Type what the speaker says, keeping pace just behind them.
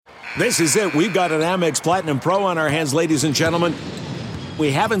This is it. We've got an Amex Platinum Pro on our hands, ladies and gentlemen.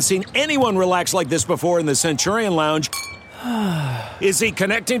 We haven't seen anyone relax like this before in the Centurion Lounge. Is he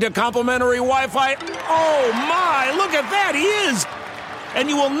connecting to complimentary Wi-Fi? Oh, my. Look at that. He is. And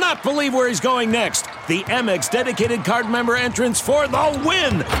you will not believe where he's going next. The Amex dedicated card member entrance for the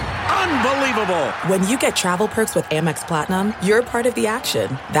win. Unbelievable. When you get travel perks with Amex Platinum, you're part of the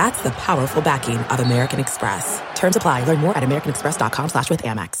action. That's the powerful backing of American Express. Terms apply. Learn more at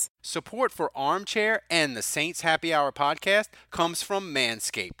americanexpress.com/withAmex. Support for Armchair and the Saints Happy Hour podcast comes from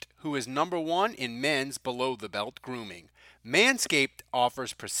Manscaped, who is #1 in men's below-the-belt grooming. Manscaped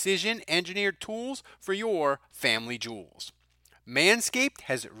offers precision-engineered tools for your family jewels. Manscaped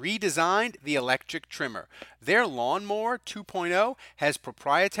has redesigned the electric trimmer. Their Lawnmower 2.0 has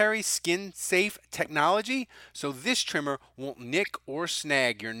proprietary skin-safe technology, so this trimmer won't nick or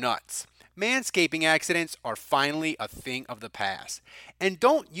snag your nuts. Manscaping accidents are finally a thing of the past. And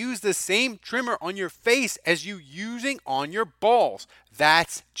don't use the same trimmer on your face as you using on your balls.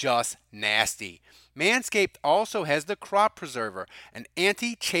 That's just nasty. Manscaped also has the Crop Preserver, an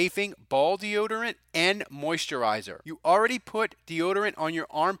anti-chafing ball deodorant and moisturizer. You already put deodorant on your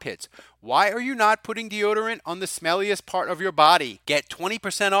armpits. Why are you not putting deodorant on the smelliest part of your body? Get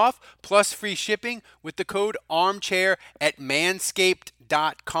 20% off plus free shipping with the code ARMCHAIR at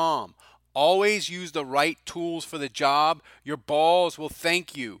manscaped.com. Always use the right tools for the job. Your balls will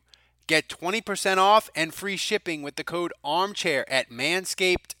thank you. Get 20% off and free shipping with the code ARMCHAIR at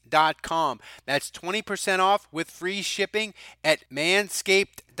manscaped.com. That's 20% off with free shipping at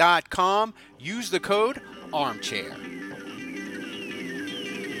manscaped.com. Use the code ARMCHAIR.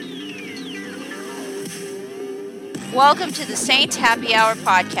 Welcome to the Saints Happy Hour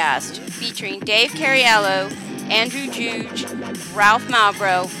podcast, featuring Dave Cariello, Andrew Juge, Ralph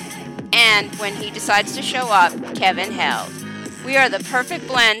Malbrough, and when he decides to show up, Kevin Held. We are the perfect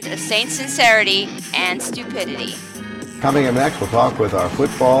blend of Saints sincerity and stupidity. Coming up next, we'll talk with our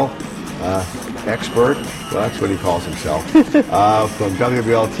football expert, well, that's what he calls himself, from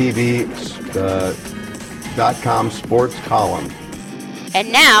WWLTV.com sports column.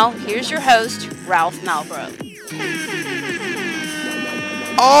 And now, here's your host, Ralph Malbrough.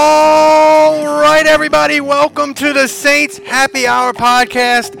 All right, everybody, welcome to the Saints Happy Hour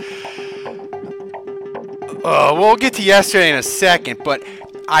podcast. We'll get to yesterday in a second, but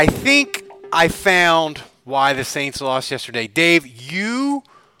I think I found why the Saints lost yesterday. Dave, you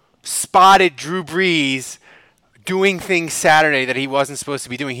spotted Drew Brees doing things Saturday that he wasn't supposed to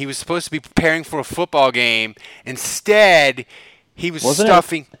be doing. He was supposed to be preparing for a football game. Instead, he was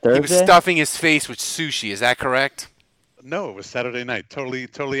stuffing his face with sushi. Is that correct? No, it was Saturday night. Totally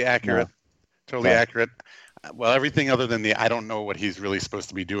accurate. No. Totally accurate. Well, everything other than I don't know what he's really supposed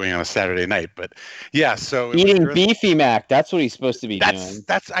to be doing on a Saturday night, but yeah. So eating Beefy Mac. That's what he's supposed to be doing.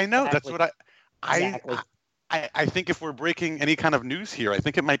 I know. Exactly. That's what Exactly. I think if we're breaking any kind of news here, I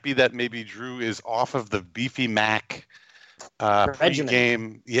think it might be that maybe Drew is off of the Beefy Mac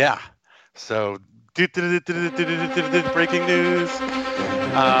pre-game. Yeah. So breaking news.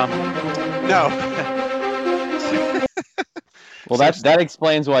 No. Well, that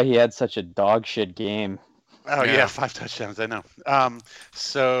explains why he had such a dog shit game. Oh yeah, 5 touchdowns. I know.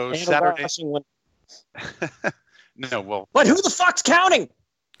 So Saturday. No, well. But who the fuck's counting?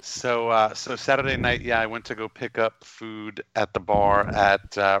 So Saturday night, I went to go pick up food at the bar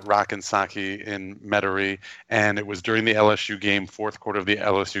at Rock and Sake in Metairie, and it was during the LSU game, fourth quarter of the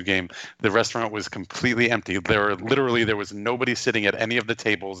LSU game. The restaurant was completely empty. There was nobody sitting at any of the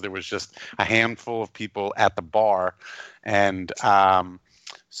tables. There was just a handful of people at the bar, and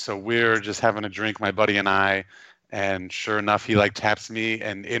so we're just having a drink, my buddy and I, and sure enough, he taps me,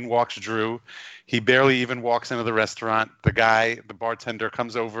 and in walks Drew. He barely even walks into the restaurant. The bartender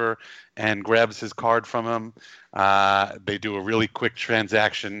comes over and grabs his card from him. They do a really quick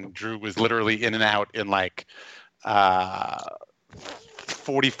transaction. Drew was literally in and out in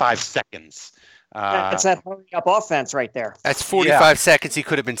 45 seconds. That's that hurry up offense right there. That's 45 seconds he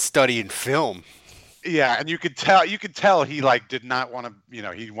could have been studying film. Yeah, and you could tell he did not want to,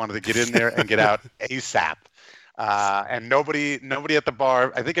 he wanted to get in there and get out ASAP. And nobody at the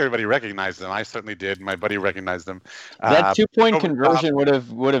bar. I think everybody recognized him. I certainly did. My buddy recognized him. That 2-point conversion would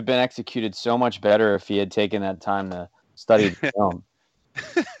have been executed so much better if he had taken that time to study the film.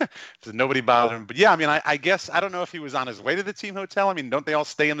 So nobody bothered him. But yeah, I guess I don't know if he was on his way to the team hotel. Don't they all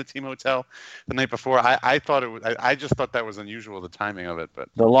stay in the team hotel the night before? I thought it was. I just thought that was unusual, the timing of it. But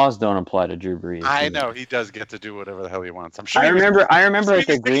the laws don't apply to Drew Brees. I know he does get to do whatever the hell he wants. I'm sure. I remember at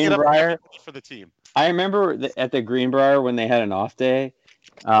the Greenbrier for the team. I remember at the Greenbrier when they had an off day,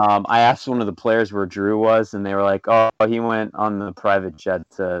 I asked one of the players where Drew was, and they were like, "Oh, he went on the private jet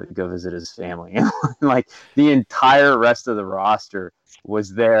to go visit his family." Like the entire rest of the roster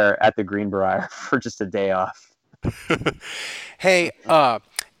was there at the Greenbrier for just a day off. Hey,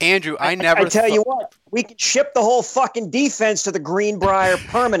 Andrew, I tell you what, we can ship the whole fucking defense to the Greenbrier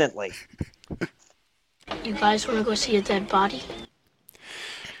permanently. You guys want to go see a dead body?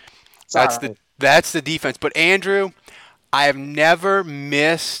 That's the defense. But Andrew, I have never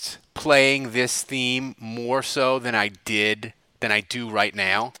missed playing this theme more so than I do right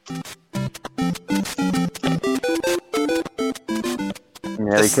now.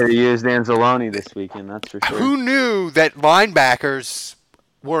 Yeah, they could have used Anzalone this weekend, that's for sure. Who knew that linebackers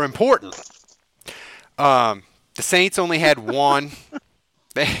were important? The Saints only had one.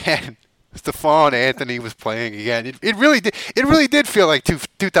 They had Stephon Anthony was playing again. It really did feel like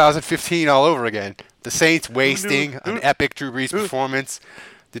 2015 all over again. The Saints wasting an epic Drew Brees performance.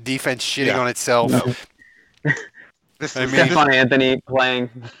 The defense shitting on itself. Stephon Anthony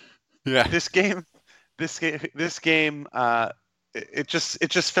playing. Yeah. This game. It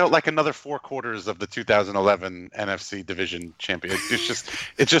just felt like another 4 quarters of the 2011 NFC Division Champion.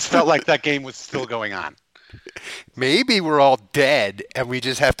 It just felt like that game was still going on. Maybe we're all dead and we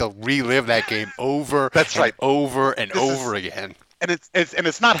just have to relive that game over. That's right. Over and over again. And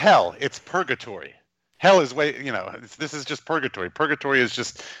it's not hell. It's purgatory. Hell is this is just purgatory. Purgatory is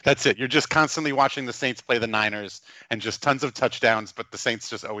just, that's it. You're just constantly watching the Saints play the Niners and just tons of touchdowns, but the Saints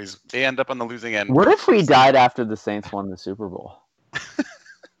just they end up on the losing end. What if we died after the Saints won the Super Bowl?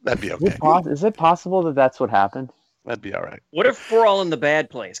 That'd be okay. Is it possible that that's what happened? That'd be all right. What if we're all in the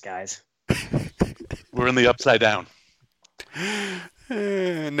bad place, guys? We're in the upside down.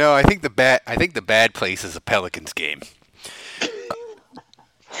 No, I think the bad place is a Pelicans game.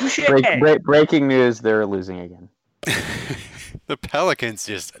 Breaking news, they're losing again. The Pelicans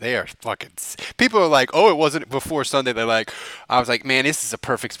they are fucking... People are like, oh, it wasn't before Sunday. I was like, man, this is a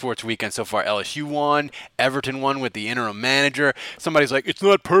perfect sports weekend so far. LSU won. Everton won with the interim manager. Somebody's like, it's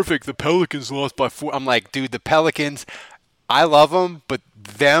not perfect. The Pelicans lost by 4. I'm like, dude, the Pelicans, I love them, but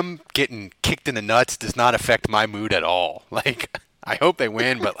them getting kicked in the nuts does not affect my mood at all. Like, I hope they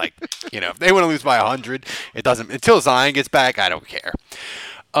win, but if they want to lose by 100, it doesn't. Until Zion gets back, I don't care.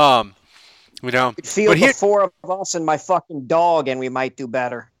 Feel the 4 of us and my fucking dog, and we might do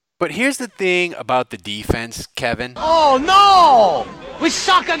better. But here's the thing about the defense, Kevin. Oh no, we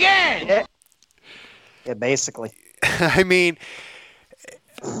suck again. Yeah, basically. I mean,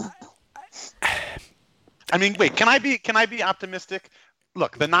 wait. Can I be optimistic?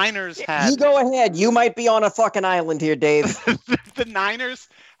 Look, the Niners had. You go ahead. You might be on a fucking island here, Dave. The Niners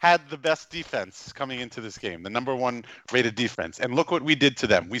had the best defense coming into this game, the number 1 rated defense, and look what we did to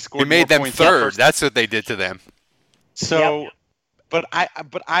them. We scored. We made them third. That's what they did to them. So, yep. But I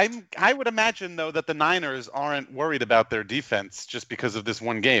would imagine though that the Niners aren't worried about their defense just because of this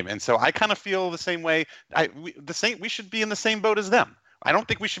one game, and so I kind of feel the same way. We should be in the same boat as them. I don't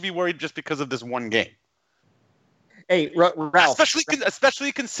think we should be worried just because of this one game. Hey, Ralph.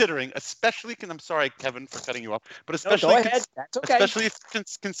 Especially considering. I'm sorry, Kevin, for cutting you off. But especially, go ahead. That's okay. Especially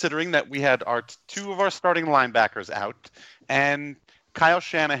considering that we had 2 of our starting linebackers out, and Kyle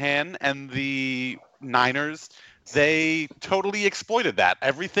Shanahan and the Niners, they totally exploited that.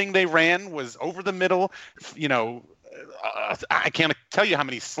 Everything they ran was over the middle. I can't tell you how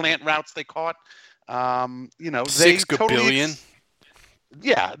many slant routes they caught. 6 billion.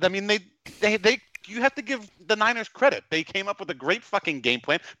 Yeah, I mean they. You have to give the Niners credit. They came up with a great fucking game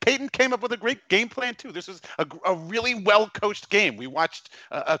plan. Peyton came up with a great game plan, too. This was a really well-coached game. We watched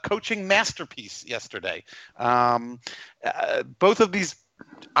a coaching masterpiece yesterday. Both of these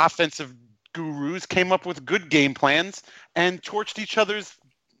offensive gurus came up with good game plans and torched each other's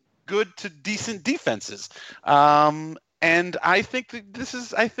good to decent defenses. And I think you're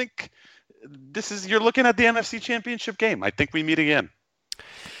looking at the NFC Championship game. I think we meet again.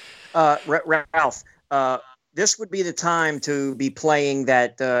 Ralph, this would be the time to be playing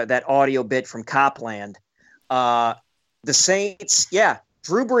that audio bit from Copland. The Saints,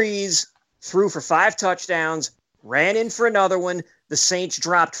 Drew Brees threw for 5 touchdowns, ran in for another one. The Saints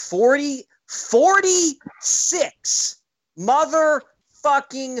dropped 46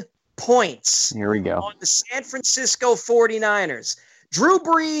 motherfucking points. Here we go. On the San Francisco 49ers. Drew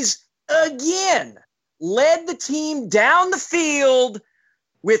Brees again led the team down the field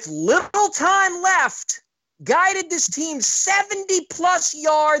with little time left, guided this team 70-plus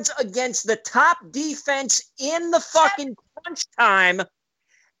yards against the top defense in the fucking crunch time.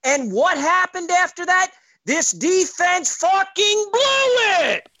 And what happened after that? This defense fucking blew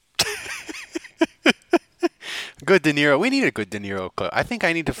it! Good De Niro. We need a good De Niro clip. I think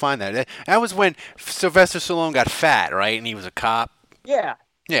I need to find that. That was when Sylvester Stallone got fat, right? And he was a cop. Yeah.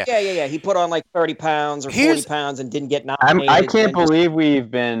 Yeah. Yeah. He put on like 30 pounds or 40 pounds and didn't get nominated. I can't believe we've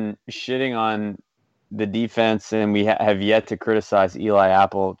been shitting on the defense and we have yet to criticize Eli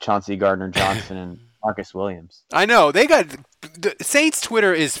Apple, Chauncey Gardner-Johnson, and Marcus Williams. I know. The Saints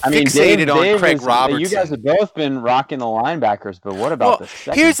Twitter is fixated on Craig Robertson. You guys have both been rocking the linebackers, but what about the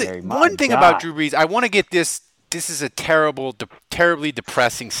secondary? Here's one thing about Drew Brees. I want to get this. This is a terribly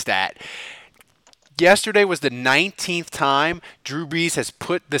depressing stat. Yesterday was the 19th time Drew Brees has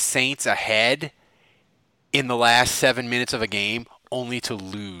put the Saints ahead in the last 7 minutes of a game, only to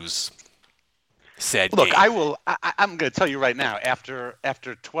lose. Look, game. I'm going to tell you right now. After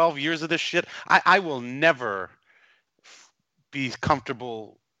 12 years of this shit, I will never be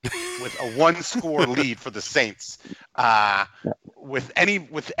comfortable with a one-score lead for the Saints with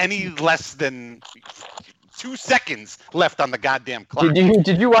any less than 2 seconds left on the goddamn clock.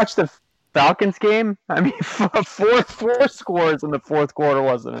 Did you watch the Falcons game? I mean, four scores in the fourth quarter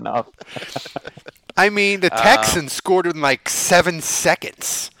wasn't enough. I mean, the Texans scored in like 7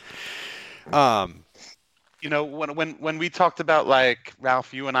 seconds. You know, when we talked about, like,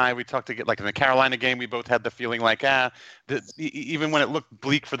 Ralph, you and I, we talked like in the Carolina game, we both had the feeling like, even when it looked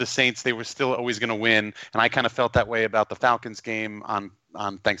bleak for the Saints, they were still always going to win. And I kind of felt that way about the Falcons game on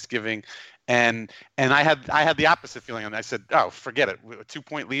Thanksgiving. And I had the opposite feeling, and I said, "Oh, forget it. A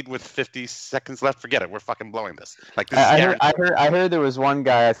 2-point lead with 50 seconds left. Forget it. We're fucking blowing this." Like this. I heard there was one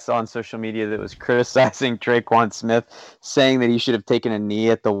guy I saw on social media that was criticizing Traquan Smith, saying that he should have taken a knee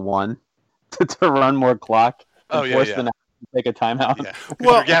at the 1 to run more clock. And force them to take a timeout. Yeah.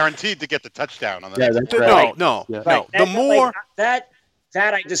 Well, you're guaranteed to get the touchdown on the next that's right. No. The more that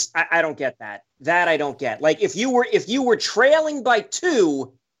I don't get that. That I don't get. Like if you were trailing by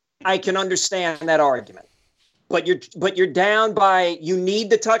 2. I can understand that argument, but you're down by, you need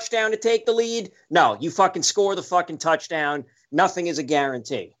the touchdown to take the lead. No, you fucking score the fucking touchdown. Nothing is a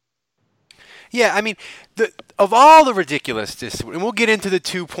guarantee. Yeah, I mean, of all the ridiculousness, and we'll get into the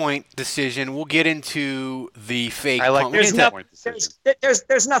 2-point decision. We'll get into the fake. I like there's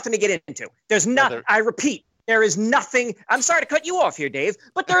nothing to get into. There's nothing. I repeat, there is nothing. I'm sorry to cut you off here, Dave,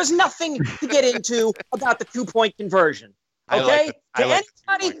 but there is nothing to get into about the 2-point conversion. Okay,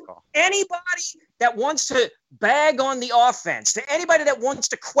 anybody that wants to bag on the offense, to anybody that wants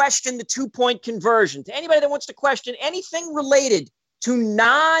to question the 2-point conversion, to anybody that wants to question anything related to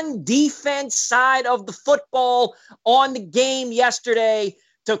non-defense side of the football on the game yesterday,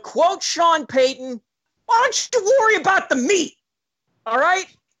 to quote Sean Payton, why don't you worry about the meat? All right?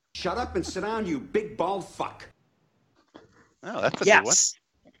 Shut up and sit down, you big bald fuck. Oh, that's a new one.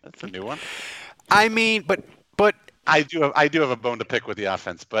 That's a new one. I mean, but. I do have a bone to pick with the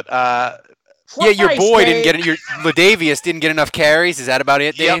offense, but your boy didn't get it. Your Latavius didn't get enough carries. Is that about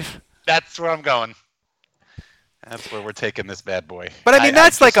it, Dave? Yep, that's where I'm going. That's where we're taking this bad boy. But I mean,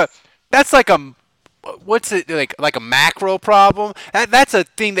 that's like a what's it like a macro problem? That's a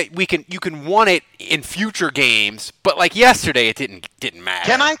thing that you can want it in future games, but like yesterday it didn't matter.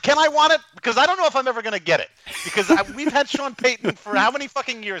 Can I want it? Because I don't know if I'm ever going to get it. Because we've had Sean Payton for how many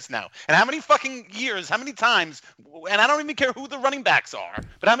fucking years now? And how many times, and I don't even care who the running backs are,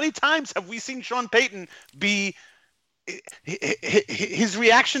 but how many times have we seen Sean Payton be his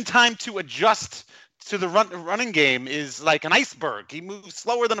reaction time to adjust to the running game is like an iceberg. He moves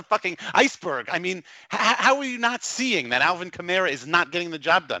slower than a fucking iceberg. I mean, how are you not seeing that Alvin Kamara is not getting the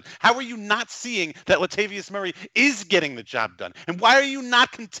job done? How are you not seeing that Latavius Murray is getting the job done? And why are you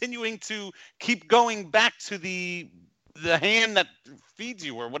not continuing to keep going back to the hand that feeds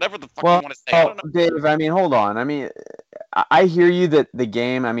you or whatever the fuck you want to say? I don't know. Dave, I mean, hold on. I mean, I hear you that the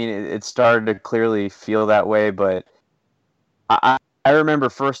game, I mean, it started to clearly feel that way, but I remember,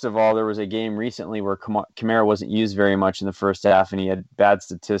 first of all, there was a game recently where Kamara wasn't used very much in the first half, and he had bad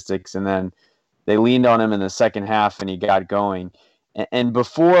statistics, and then they leaned on him in the second half, and he got going. And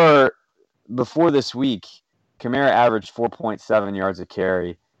before this week, Kamara averaged 4.7 yards a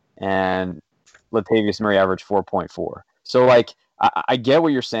carry, and Latavius Murray averaged 4.4. So, like, I get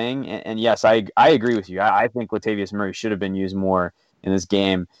what you're saying, and yes, I agree with you. I think Latavius Murray should have been used more in this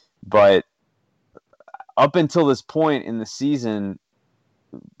game, but up until this point in the season,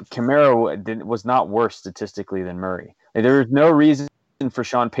 Kamara was not worse statistically than Murray. There was no reason for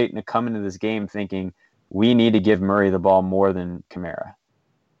Sean Payton to come into this game thinking we need to give Murray the ball more than Kamara.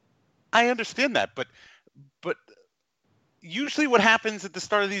 I understand that, but usually what happens at the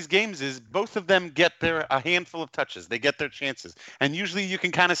start of these games is both of them get a handful of touches. They get their chances, and usually you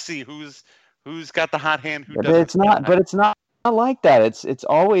can kind of see who's got the hot hand, who doesn't. But it's not like that. It's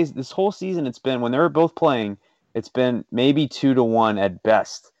always, this whole season it's been, when they were both playing, It's been maybe 2-1 at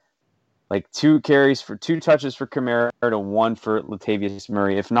best. Like 2 touches for Kamara to 1 for Latavius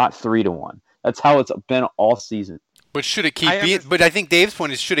Murray, if not 3-1. That's how it's been all season. But should it keep being? But I think Dave's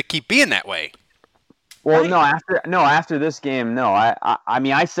point is, should it keep being that way? Well, after this game, no. I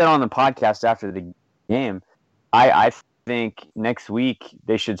mean, I said on the podcast after the game, I think next week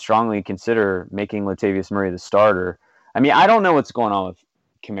they should strongly consider making Latavius Murray the starter. I mean, I don't know what's going on with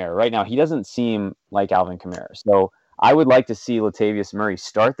Kamara right now. He doesn't seem like Alvin Kamara. So I would like to see Latavius Murray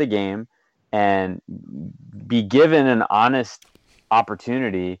start the game and be given an honest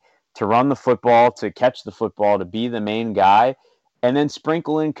opportunity to run the football, to catch the football, to be the main guy, and then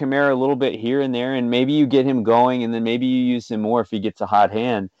sprinkle in Kamara a little bit here and there, and maybe you get him going, and then maybe you use him more if he gets a hot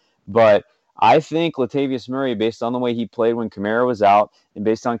hand. But I think Latavius Murray, based on the way he played when Kamara was out, and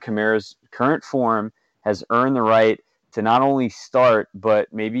based on Kamara's current form, has earned the right to not only start,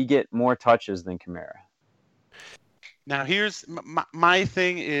 but maybe get more touches than Kamara. Now, here's my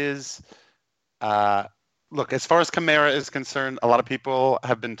thing is, look, as far as Kamara is concerned, a lot of people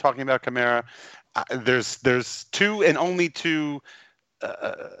have been talking about Kamara. There's two and only two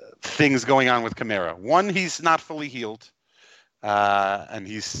things going on with Kamara. One, he's not fully healed, and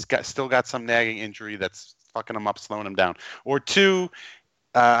he's still got some nagging injury that's fucking him up, slowing him down. Or two,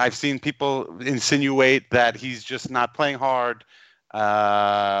 I've seen people insinuate that he's just not playing hard,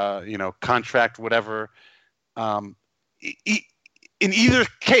 contract, whatever. In either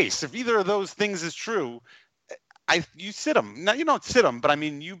case, if either of those things is true, you sit him. Now, you don't sit him, but I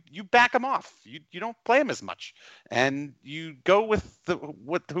mean, you back him off. You don't play him as much, and you go with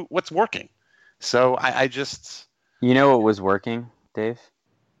what's working. So I just, what was working, Dave?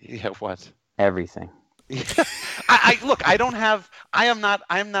 Yeah, what? Everything. I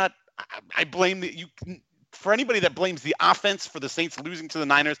blame for anybody that blames the offense for the Saints losing to the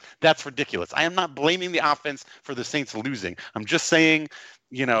Niners. That's ridiculous. I am not blaming the offense for the Saints losing. I'm just saying,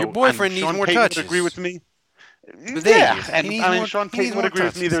 your boyfriend needs more touches. Would agree with me. Yeah, and Sean Payton would agree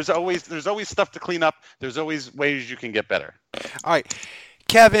with me. There's always stuff to clean up. There's always ways you can get better. All right,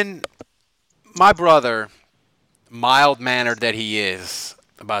 Kevin, my brother, mild-mannered that he is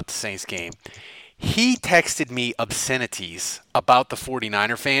about the Saints game, he texted me obscenities about the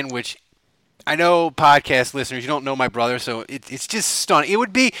 49er fan, which I know podcast listeners, you don't know my brother, so it's just stunning. It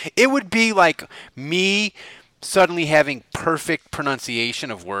would be like me suddenly having perfect pronunciation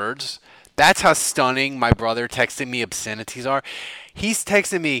of words. That's how stunning my brother texting me obscenities are. He's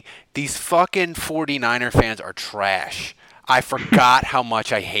texting me, these fucking 49er fans are trash. I forgot how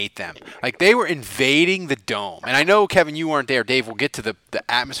much I hate them. Like, they were invading the dome. And I know, Kevin, you weren't there. Dave, we'll get to the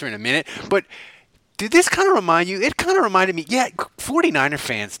atmosphere in a minute. But did this kind of remind you? It kind of reminded me, 49er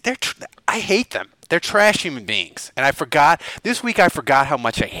fans, I hate them. They're trash human beings. And this week I forgot how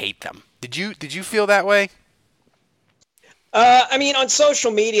much I hate them. Did you feel that way? I mean, on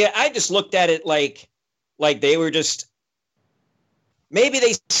social media, I just looked at it like they were just, maybe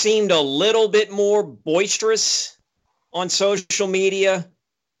they seemed a little bit more boisterous on social media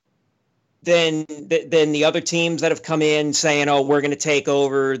than the other teams that have come in saying, "Oh, we're going to take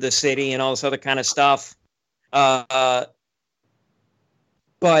over the city" and all this other kind of stuff. But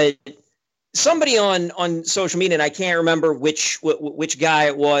somebody on social media, and I can't remember which guy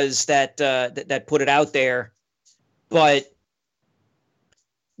it was that put it out there, but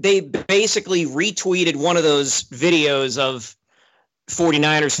they basically retweeted one of those videos of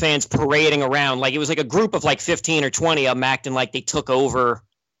 49ers fans parading around. Like, it was like a group of like 15 or 20 of them acting like they took over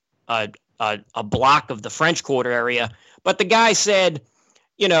a block of the French Quarter area. But the guy said,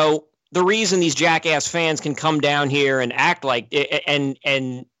 the reason these jackass fans can come down here and act like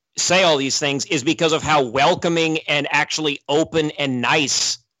and say all these things is because of how welcoming and actually open and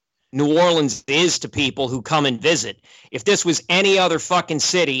nice New Orleans is to people who come and visit. If this was any other fucking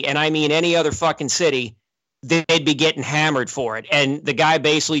city, and I mean any other fucking city, they'd be getting hammered for it. And the guy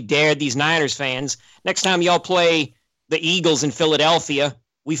basically dared these Niners fans, next time y'all play the Eagles in Philadelphia,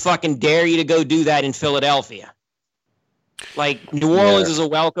 we fucking dare you to go do that in Philadelphia. Like, New Orleans is a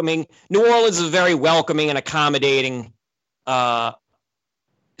very welcoming and accommodating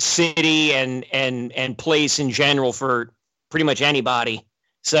city and place in general for pretty much anybody.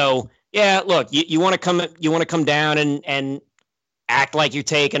 So, yeah, look, you want to come down and act like you're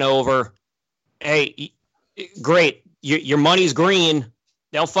taking over. Hey, great. Your money's green.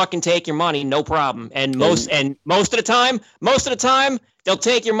 They'll fucking take your money, no problem. And most of the time, they'll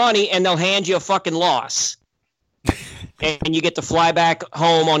take your money and they'll hand you a fucking loss. And you get to fly back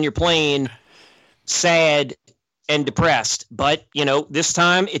home on your plane sad and depressed. But, this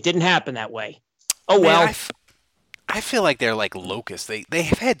time it didn't happen that way. Oh, well. I feel like they're like locusts. They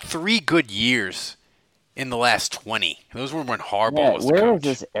have had 3 good years in the last 20. Those were when Harbaugh Yeah, was the where coach.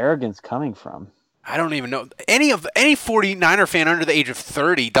 is this arrogance coming from? I don't even know. Any 49er fan under the age of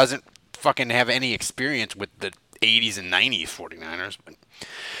 30 doesn't fucking have any experience with the 80s and 90s 49ers.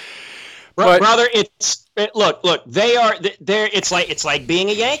 Brother, look. It's like being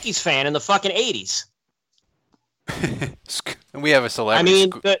a Yankees fan in the fucking 80s. And we have a celebrity.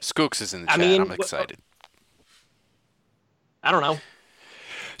 Skooks is in the chat. I'm excited. I don't know.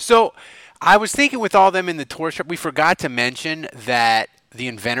 So I was thinking with all them in the tour shop, we forgot to mention that the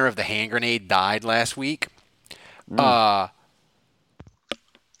inventor of the hand grenade died last week.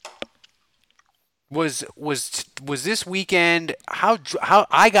 Was this weekend? How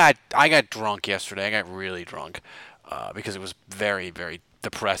I got drunk yesterday. I got really drunk because it was very, very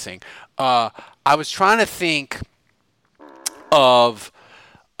depressing. I was trying to think of.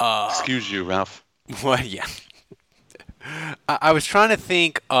 Excuse you, Ralph. What? Yeah. I was trying to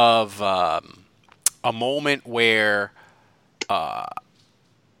think of a moment where I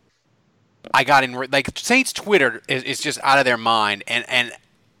got in, like, Saints Twitter is just out of their mind, and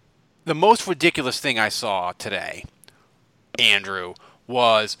the most ridiculous thing I saw today, Andrew,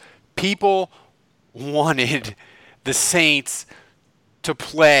 was people wanted the Saints to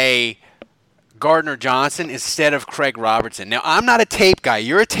play Gardner Johnson instead of Craig Robertson. Now, I'm not a tape guy.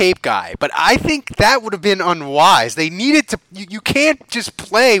 You're a tape guy. But I think that would have been unwise. They needed to – you can't just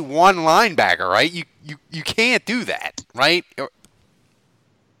play one linebacker, right? You can't do that, right?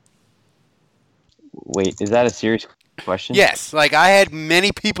 Wait, is that a serious question? Yes. Like, I had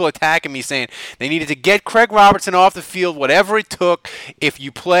many people attacking me saying they needed to get Craig Robertson off the field, whatever it took. If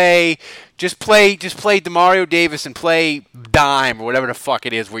you play – just play Demario Davis and play dime or whatever the fuck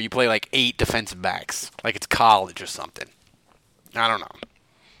it is, where you play like 8 defensive backs, like it's college or something. I don't know.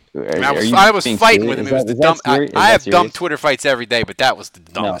 I was fighting with him. It was the dumb. I have dumb Twitter fights every day, but that was the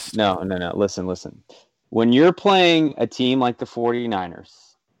dumbest. No. Listen. When you're playing a team like the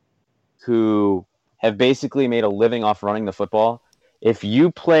 49ers, who have basically made a living off running the football, if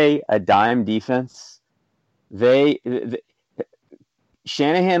you play a dime defense,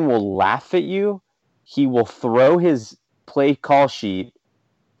 Shanahan will laugh at you. He will throw his play call sheet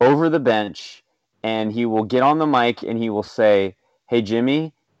over the bench, and he will get on the mic and he will say, "Hey,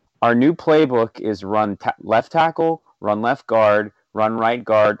 Jimmy, our new playbook is run left tackle, run left guard, run right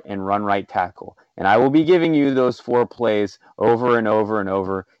guard, and run right tackle. And I will be giving you those 4 plays over and over and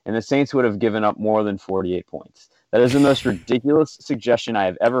over." And the Saints would have given up more than 48 points. That is the most ridiculous suggestion I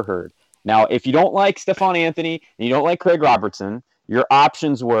have ever heard. Now, if you don't like Stephon Anthony and you don't like Craig Robertson, your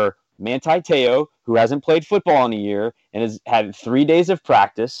options were Manti Te'o, who hasn't played football in a year and has had 3 days of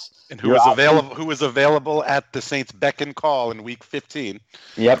practice. And who was available at the Saints' beck and call in Week 15.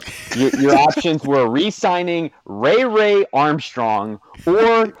 Yep. Your options were re-signing Ray Armstrong,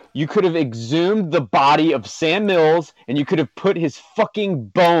 or you could have exhumed the body of Sam Mills and you could have put his fucking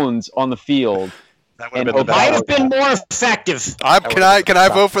bones on the field. That would have might have been more effective. Can I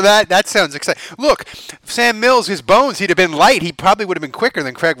vote for that? That sounds exciting. Look, Sam Mills, his bones, he'd have been light. He probably would have been quicker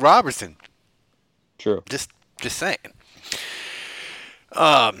than Craig Robertson. True. Just saying.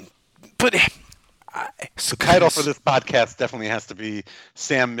 But the title for this podcast definitely has to be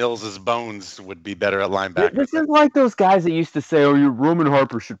Sam Mills' bones would be better at linebacker. This is like those guys that used to say, "Oh, Roman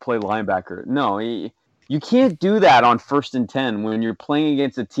Harper should play linebacker." No, you can't do that on 1st and 10 when you're playing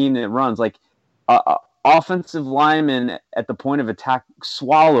against a team that runs like. Offensive lineman at the point of attack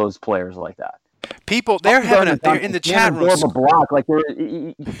swallows players like that. People, they're in the chat room. Block, like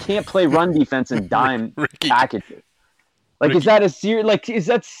you can't play run defense and dime packages. Like, is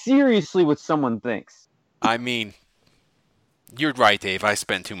that seriously what someone thinks? I mean, you're right, Dave. I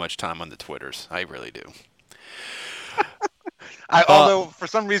spend too much time on the Twitters. I really do. Although for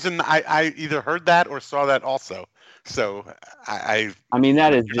some reason I either heard that or saw that also. So I mean,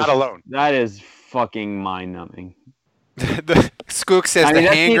 that is not alone. That is fucking mind-numbing. The Skook says the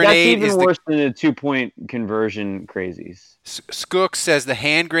hand grenade that's even is worse than the 2-point conversion crazies. Skook says the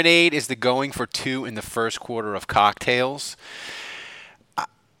hand grenade is the going for 2 in the first quarter of cocktails.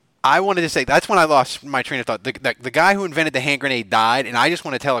 I wanted to say that's when I lost my train of thought. The guy who invented the hand grenade died, and I just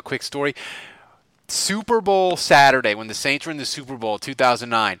want to tell a quick story. Super Bowl Saturday, when the Saints were in the Super Bowl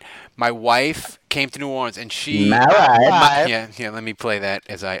 2009, my wife came to New Orleans, and she... let me play that,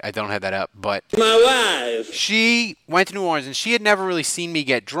 as I don't have that up, but... My wife! She went to New Orleans, and she had never really seen me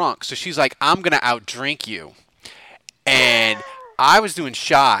get drunk, so she's like, "I'm going to outdrink you." And I was doing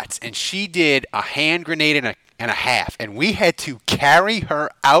shots, and she did a hand grenade and a half, and we had to carry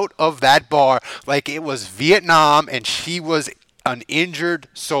her out of that bar like it was Vietnam, and she was an injured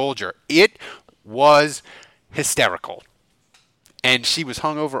soldier. It was hysterical. and she was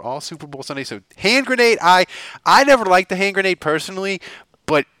hungover all Super Bowl Sunday. So hand grenade, I never liked the hand grenade personally,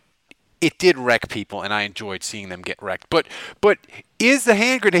 but it did wreck people, and I enjoyed seeing them get wrecked. But is the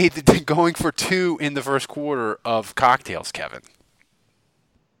hand grenade going for 2 in the first quarter of cocktails, Kevin?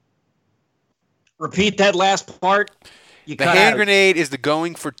 Repeat that last part. The hand grenade is the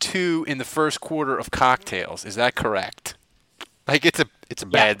going for 2 in the first quarter of cocktails. Is that correct? Like it's a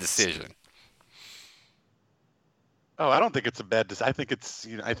bad decision. Oh, I don't think it's a bad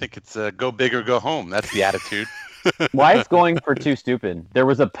decision. I think it's go big or go home. That's the attitude. Why is going for 2 stupid? There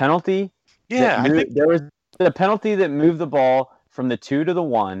was a penalty. Yeah, there was a penalty that moved the ball from the 2 to the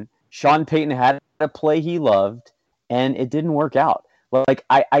 1. Sean Payton had a play he loved, and it didn't work out. Like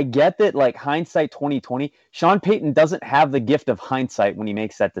I get that, like hindsight 2020. Sean Payton doesn't have the gift of hindsight when he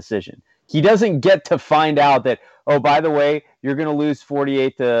makes that decision. He doesn't get to find out that, oh, by the way, you're going to lose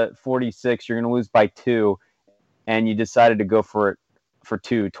 48-46. You're going to lose by 2, and you decided to go for it for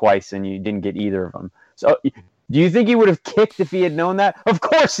 2 twice, and you didn't get either of them. So, do you think he would have kicked if he had known that? Of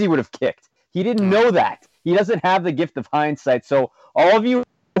course, he would have kicked. He didn't know that. He doesn't have the gift of hindsight. So, all of you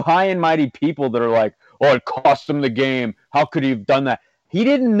high and mighty people that are like, oh, it cost him the game. How could he have done that? He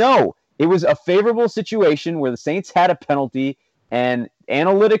didn't know. It was a favorable situation where the Saints had a penalty, and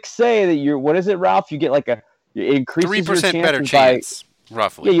analytics say that what is it, Ralph? You get like it increases 3% your better chance,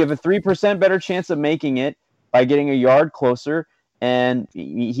 roughly. Yeah, you have a 3% better chance of making it by getting a yard closer, and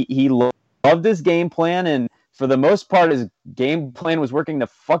he loved his game plan, and for the most part, his game plan was working to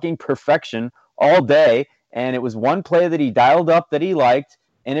fucking perfection all day, and it was one play that he dialed up that he liked,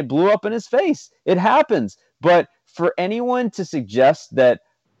 and it blew up in his face. It happens. But for anyone to suggest that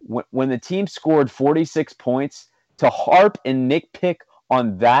when the team scored 46 points, to harp and nitpick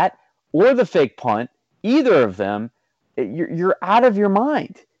on that or the fake punt, either of them, you're out of your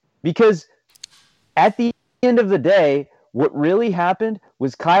mind. Because at the end of the day, what really happened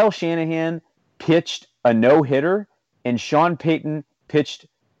was Kyle Shanahan pitched a no-hitter, and Sean Payton pitched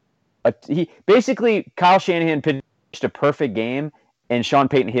Kyle Shanahan pitched a perfect game, and Sean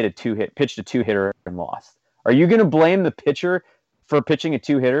Payton pitched a two-hitter and lost. Are you going to blame the pitcher for pitching a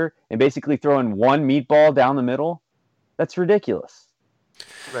two-hitter and basically throwing one meatball down the middle? That's ridiculous.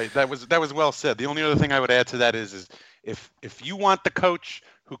 Right. That was well said. The only other thing I would add to that is if you want the coach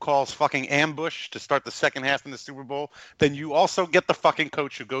who calls fucking ambush to start the second half in the Super Bowl, then you also get the fucking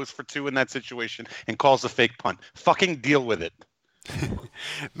coach who goes for 2 in that situation and calls a fake punt. Fucking deal with it.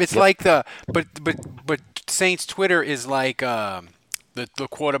 It's like but Saints Twitter is like the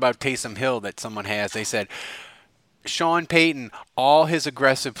quote about Taysom Hill that someone has. They said, Sean Payton, all his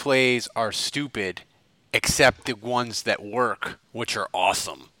aggressive plays are stupid except the ones that work, which are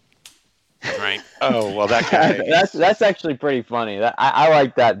awesome. Right? Oh, well, that's actually pretty funny. I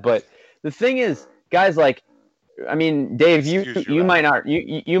like that. But the thing is, guys, like, I mean, Dave, you might not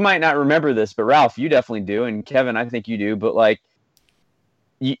remember this, but Ralph, you definitely do, and Kevin, I think you do. But like,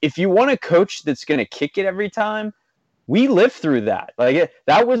 if you want a coach that's going to kick it every time, we lived through that. Like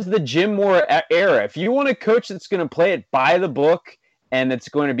that was the Jim Moore era. If you want a coach that's going to play it by the book and that's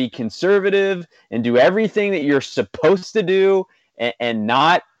going to be conservative and do everything that you're supposed to do and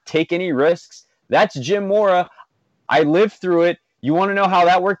not take any risks, that's Jim Mora. I lived through it. You want to know how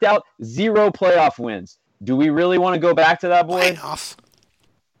that worked out? 0 playoff wins. Do we really want to go back to that, boy?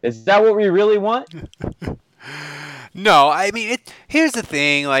 Is that what we really want? No, I mean, here's the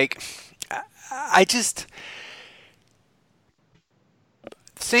thing. Like, I just...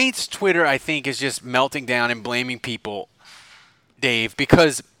 Saints Twitter, I think, is just melting down and blaming people, Dave,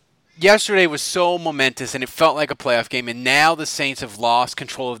 because yesterday was so momentous and it felt like a playoff game, and now the Saints have lost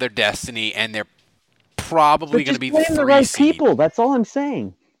control of their destiny, and they're probably going to be the 3 the right seed. People. That's all I'm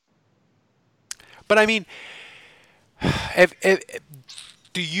saying. But I mean, I'll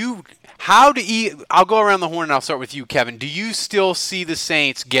go around the horn and I'll start with you, Kevin. Do you still see the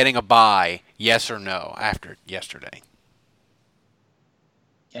Saints getting a bye, yes or no, after yesterday?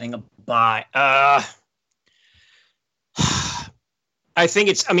 Getting a bye. I think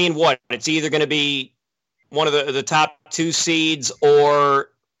it's either going to be one of the top 2 seeds or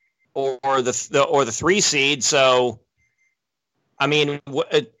the 3 seed. So,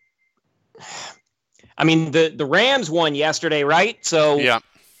 the Rams won yesterday, right? So yeah,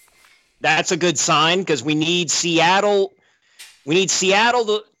 that's a good sign because we need Seattle. We need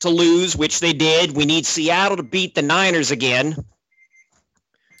Seattle to lose, which they did. We need Seattle to beat the Niners again.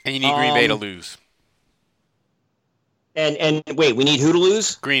 And you need Green Bay to lose. And wait, we need who to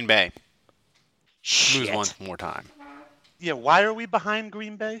lose? Green Bay. Shit. Lose one more time. Yeah, why are we behind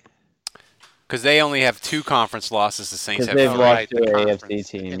Green Bay? Because they only have 2 conference losses. The Saints have they've 3. lost to an AFC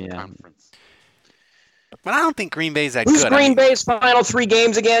team. Yeah. But I don't think Green Bay's that Who's good. Green Bay's final 3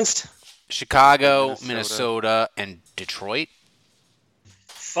 games against? Chicago, Minnesota, and Detroit.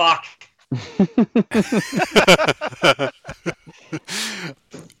 Fuck.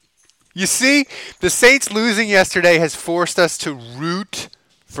 You see, the Saints losing yesterday has forced us to root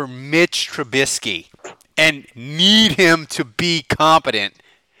for Mitch Trubisky and need him to be competent.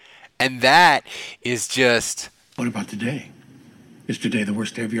 And that is just... What about today? Is today the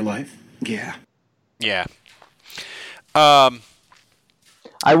worst day of your life? Yeah. Yeah. I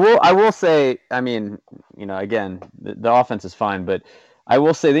will say, I mean, again, the offense is fine, but I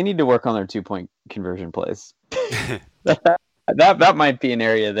will say they need to work on their 2-point conversion plays. That might be an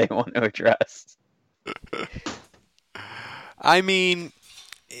area they want to address. I mean,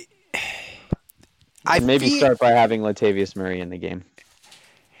 start by having Latavius Murray in the game.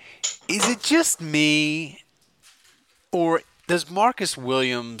 Is it just me, or does Marcus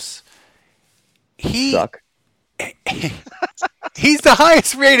Williams? Suck. He's the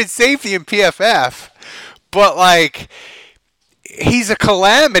highest rated safety in PFF, but he's a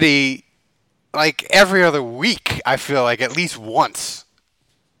calamity. Every other week, I feel like at least once.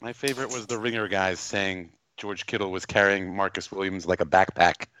 My favorite was the Ringer guys saying George Kittle was carrying Marcus Williams like a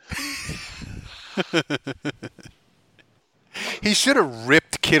backpack. He should have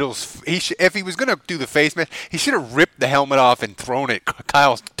ripped Kittle's. If he was going to do the face mask, he should have ripped the helmet off and thrown it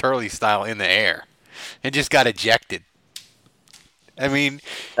Kyle Turley style in the air, and just got ejected. I mean,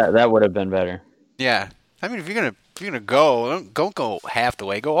 that would have been better. Yeah, I mean, if you're gonna go, don't go half the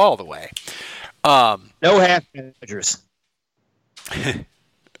way. Go all the way. No half measures.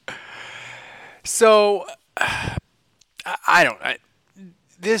 So,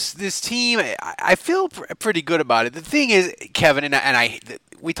 this team, I feel pretty good about it. The thing is, Kevin,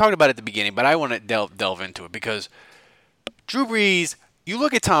 we talked about it at the beginning, but I want to delve into it because Drew Brees. You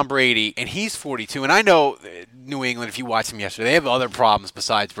look at Tom Brady, and he's 42, and I know New England, if you watch him yesterday, they have other problems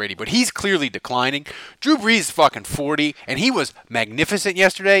besides Brady, but he's clearly declining. Drew Brees is fucking 40, and he was magnificent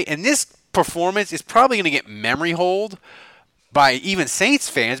yesterday, and this performance is probably going to get memory hold by even Saints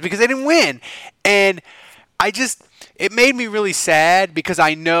fans because they didn't win. And it made me really sad because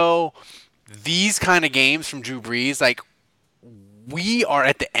I know these kind of games from Drew Brees, we are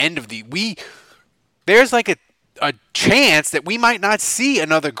at the end of there's a chance that we might not see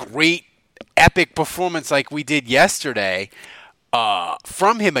another great epic performance like we did yesterday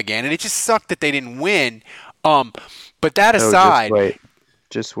from him again, and it just sucked that they didn't win. But that aside,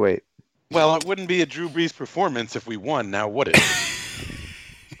 just wait. Well, it wouldn't be a Drew Brees performance if we won, now would it?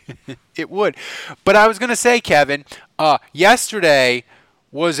 It would. But I was going to say, Kevin, yesterday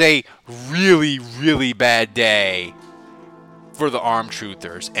was a really, really bad day for the Arm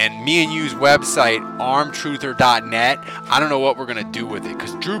Truthers. And me and you's website, armtruther.net, I don't know what we're going to do with it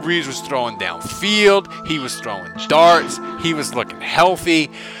because Drew Brees was throwing downfield. He was throwing darts. He was looking healthy.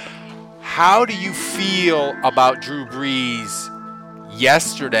 How do you feel about Drew Brees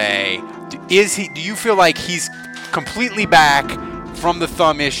yesterday? Do you feel like he's completely back from the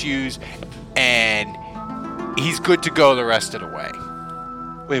thumb issues and he's good to go the rest of the way?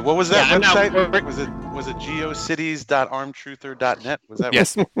 Wait, what was that website? Was it geocities.armtruther.net? Was that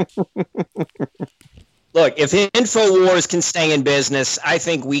yes? Look, if InfoWars can stay in business, I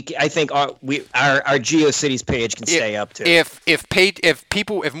think our GeoCities page can stay up too. If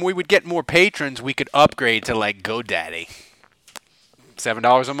we would get more patrons, we could upgrade to GoDaddy.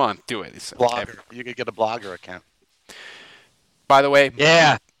 $7 a month. Do it. Blogger. You could get a blogger account. By the way,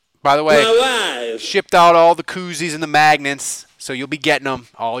 shipped out all the koozies and the magnets, so you'll be getting them,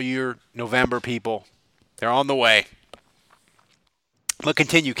 all your November people. They're on the way. But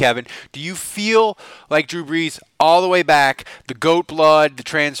continue, Kevin. Do you feel like Drew Brees all the way back, the goat blood, the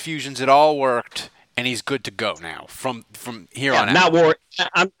transfusions, it all worked, and he's good to go now from here on out?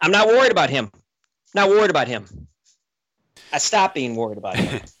 I'm not worried about him. Not worried about him. I stopped being worried about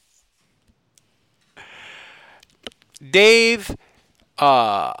him. Dave,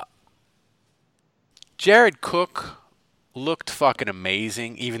 Jared Cook looked fucking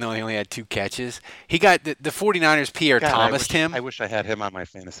amazing, even though he only had 2 catches. He got the 49ers Pierre Thomas'd him. I wish I had him on my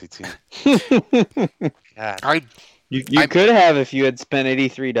fantasy team. You could have if you had spent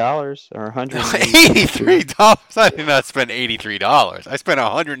 $83 or $100. $83? I did not spend $83. I spent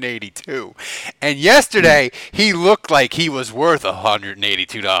 $182. And yesterday, he looked like he was worth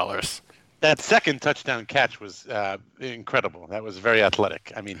 $182. That second touchdown catch was incredible. That was very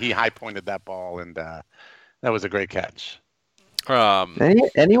athletic. I mean, he high-pointed that ball, and that was a great catch.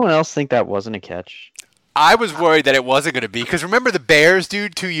 Anyone else think that wasn't a catch? I was worried that it wasn't going to be, because remember the Bears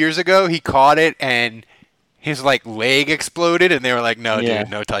dude 2 years ago? He caught it, and his leg exploded, and they were like, no, dude,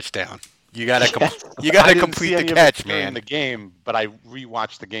 no touchdown. You gotta complete the catch, man. In the game, but I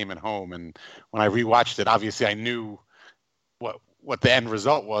rewatched the game at home, and when I rewatched it, obviously I knew what the end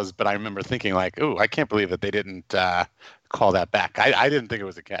result was, but I remember thinking like, "Oh, I can't believe that they didn't call that back." I didn't think it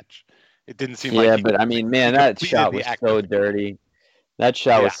was a catch. It didn't seem like. Yeah, but I mean, man, that shot was so dirty. That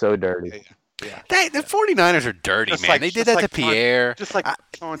shot was so dirty. Yeah. The 49ers are dirty, man. They did that to Pierre. Just like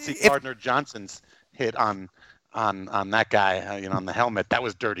Chauncey Gardner-Johnson's hit on that guy, on the helmet. That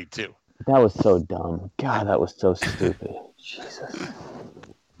was dirty too. That was so dumb. God, that was so stupid. Jesus.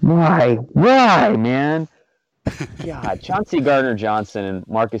 Why, man? God, Chauncey Gardner-Johnson and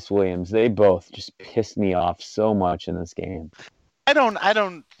Marcus Williams, they both just pissed me off so much in this game. I don't.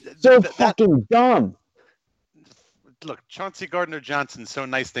 So fucking dumb. Look, Chauncey Gardner-Johnson, so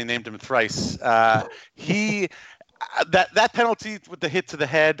nice they named him thrice. That penalty with the hit to the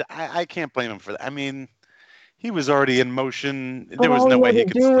head, I can't blame him for that. I mean, he was already in motion. There was no way he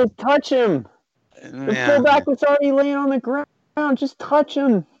could do was touch him. The fullback was already laying on the ground. Just touch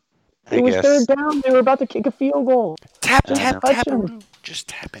him. It was third down. They were about to kick a field goal. Tap him. Just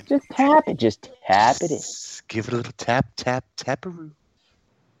tap him. Just tap it. Just tap it in. Give it a little taparoo.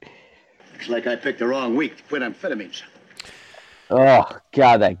 Looks like I picked the wrong week to quit amphetamines. Oh,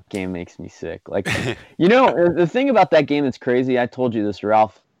 God, that game makes me sick. Like, the thing about that game that's crazy, I told you this,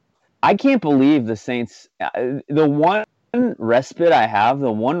 Ralph. I can't believe the Saints, the one respite I have,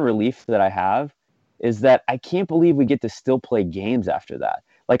 the one relief that I have is that I can't believe we get to still play games after that.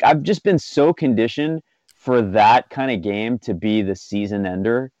 Like, I've just been so conditioned for that kind of game to be the season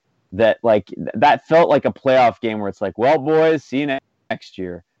ender that, like, that felt like a playoff game where it's like, well, boys, see you next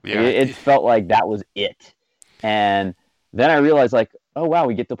year. Yeah. It felt like that was it. And then I realized, like, oh, wow,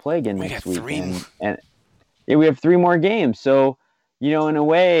 we get to play again next week. And we have 3 more games. So, in a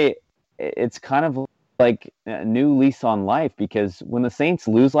way, it's kind of like a new lease on life, because when the Saints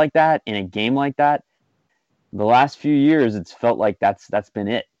lose like that in a game like that, the last few years, it's felt like that's been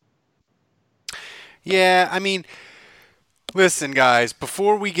it. Yeah, I mean, listen, guys,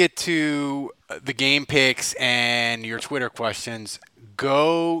 before we get to the game picks and your Twitter questions,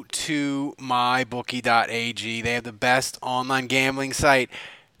 go to mybookie.ag. They have the best online gambling site.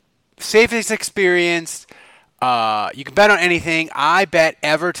 Safest experience. You can bet on anything. I bet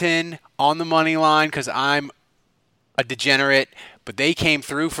Everton on the money line because I'm a degenerate, but they came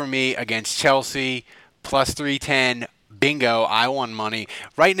through for me against Chelsea, plus 310. Bingo, I won money.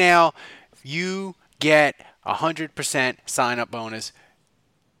 Right now, you get 100% sign-up bonus.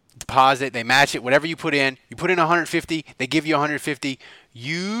 Deposit, they match it, whatever you put in. You put in 150, they give you 150.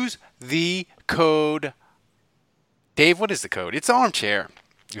 Use the code. Dave, what is the code? It's Armchair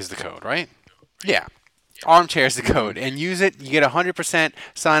is the code, right? Yeah. Armchair is the code. And use it. You get 100%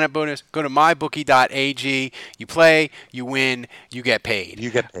 sign-up bonus. Go to mybookie.ag. You play, you win, you get paid.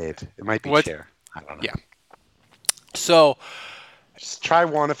 You get paid. It might be chair. I don't know. Yeah. So, just try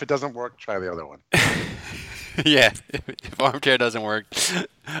one. If it doesn't work, try the other one. Yeah, if Armchair doesn't work,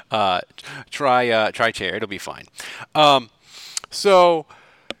 try chair. It'll be fine. So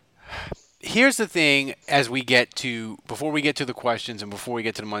here's the thing: before we get to the questions and before we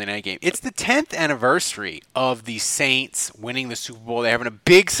get to the Monday night game, it's the 10th anniversary of the Saints winning the Super Bowl. They're having a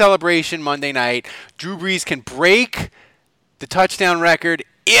big celebration Monday night. Drew Brees can break the touchdown record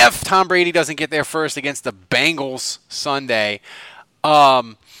if Tom Brady doesn't get there first against the Bengals Sunday.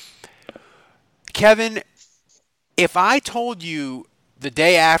 Kevin, if I told you the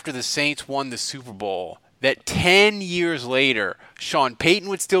day after the Saints won the Super Bowl that 10 years later, Sean Payton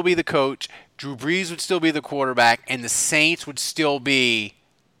would still be the coach, Drew Brees would still be the quarterback, and the Saints would still be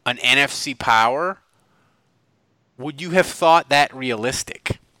an NFC power, would you have thought that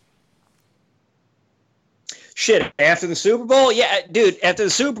realistic? Shit, after the Super Bowl? Yeah, dude, after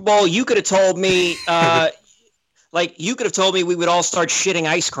the Super Bowl, you could have told me, you could have told me we would all start shitting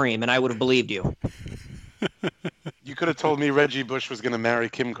ice cream, and I would have believed you. You could have told me Reggie Bush was going to marry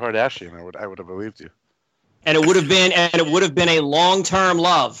Kim Kardashian. I would have believed you. And it would have been a long-term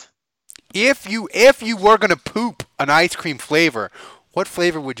love. If you were going to poop an ice cream flavor, what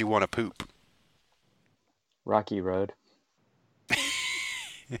flavor would you want to poop? Rocky Road.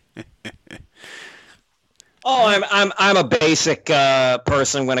 Oh, I'm a basic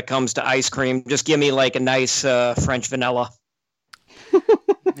person when it comes to ice cream. Just give me like a nice French vanilla.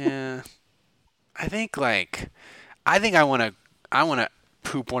 Yeah, I think I want to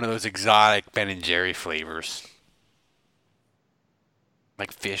poop one of those exotic Ben and Jerry flavors,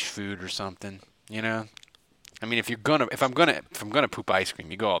 like fish food or something. You know, I mean, if I'm gonna poop ice cream,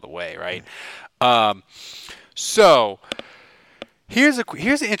 you go all the way, right? So here's an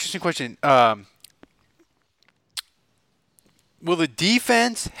interesting question. Will the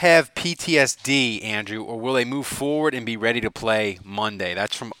defense have PTSD, Andrew, or will they move forward and be ready to play Monday?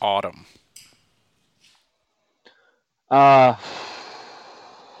 That's from Autumn. Yeah,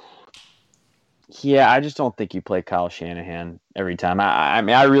 I just don't think you play Kyle Shanahan every time. I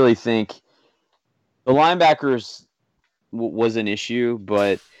mean, I really think the linebackers was an issue,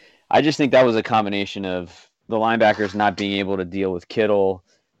 but I just think that was a combination of the linebackers not being able to deal with Kittle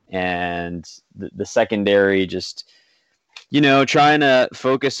and the secondary just, trying to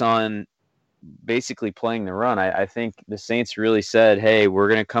focus on basically playing the run. I think the Saints really said, hey, we're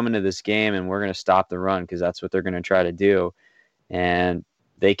going to come into this game and we're going to stop the run because that's what they're going to try to do. And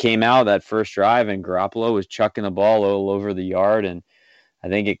they came out that first drive and Garoppolo was chucking the ball all over the yard. And I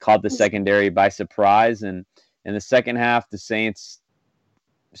think it caught the secondary by surprise. And in the second half, the Saints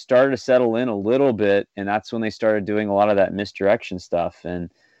started to settle in a little bit. And that's when they started doing a lot of that misdirection stuff. And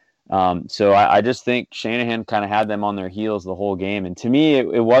so I just think Shanahan kind of had them on their heels the whole game. And to me,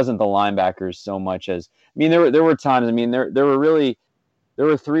 it wasn't the linebackers so much as, there were times, there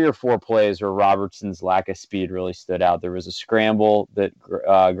were 3 or 4 plays where Robertson's lack of speed really stood out. There was a scramble that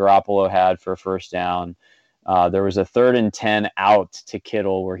Garoppolo had for a first down. There was a 3rd and 10 out to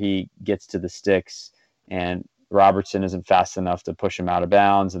Kittle where he gets to the sticks and Robertson isn't fast enough to push him out of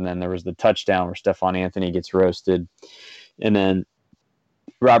bounds. And then there was the touchdown where Stephon Anthony gets roasted. And then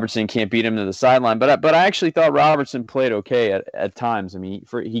Robertson can't beat him to the sideline. But I actually thought Robertson played okay at times.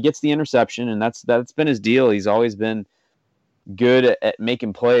 He gets the interception, and that's been his deal. He's always been good at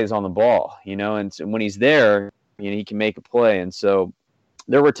making plays on the ball, and so when he's there, he can make a play. And so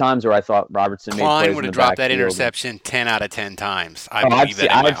there were times where I thought Robertson made plays. Klein would have dropped that interception 10 out of 10 times.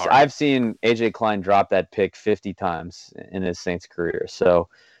 I've seen AJ Klein drop that pick 50 times in his Saints career. So,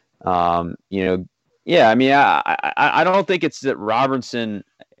 I don't think it's that Robertson.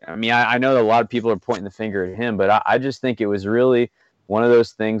 I know that a lot of people are pointing the finger at him, but I just think it was really one of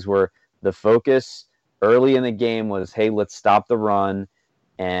those things where the focus early in the game was, hey, let's stop the run.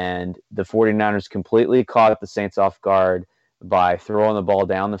 And the 49ers completely caught the Saints off guard by throwing the ball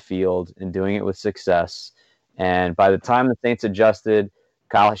down the field and doing it with success. And by the time the Saints adjusted,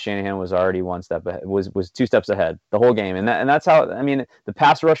 Kyle Shanahan was already one step ahead, was 2 steps ahead the whole game. And that's how, the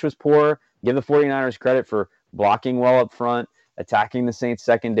pass rush was poor. Give the 49ers credit for blocking well up front, attacking the Saints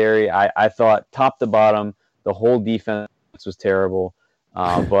secondary. I thought top to bottom, the whole defense was terrible.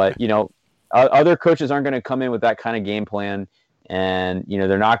 But, other coaches aren't going to come in with that kind of game plan, and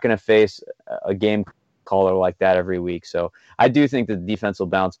they're not going to face a game caller like that every week. So I do think the defense will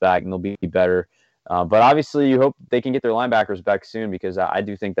bounce back and they'll be better. But obviously, you hope they can get their linebackers back soon because I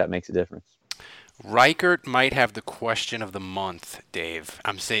do think that makes a difference. Reichert might have the question of the month, Dave.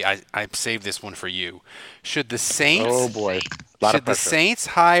 I saved this one for you. Should the Saints Saints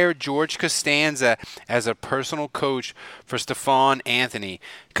hire George Costanza as a personal coach for Stephon Anthony?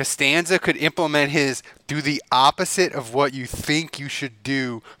 Costanza could implement his do the opposite of what you think you should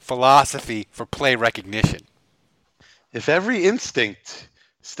do philosophy for play recognition. If every instinct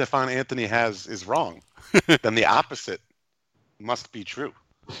Stephon Anthony has is wrong, then the opposite must be true.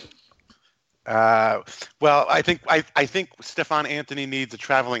 Well, I think Stephon Anthony needs a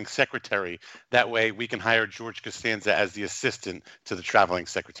traveling secretary. That way we can hire George Costanza as the assistant to the traveling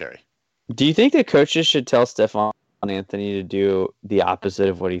secretary. Do you think the coaches should tell Stephon Anthony to do the opposite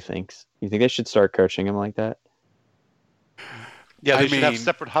of what he thinks? You think they should start coaching him like that? Yeah, they should have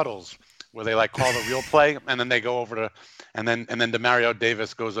separate huddles where they call the real play and then they go over to and then Demario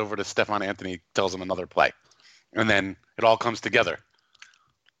Davis goes over to Stephon Anthony, tells him another play. And then it all comes together.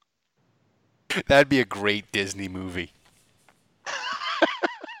 That'd be a great Disney movie.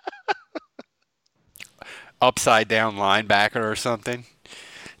 Upside down linebacker or something.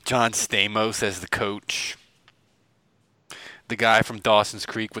 John Stamos as the coach. The guy from Dawson's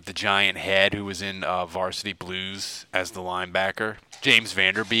Creek with the giant head who was in Varsity Blues as the linebacker. James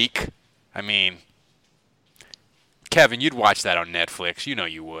Vanderbeek. Kevin, you'd watch that on Netflix. You know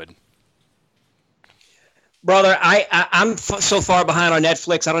you would. Brother, I'm so far behind on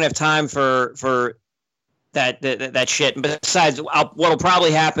Netflix. I don't have time for that shit. Besides, what'll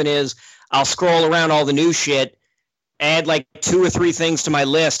probably happen is I'll scroll around all the new shit, add 2 or 3 things to my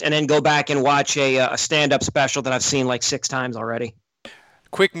list, and then go back and watch a stand-up special that I've seen 6 times already.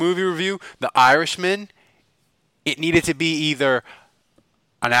 Quick movie review: The Irishman. It needed to be either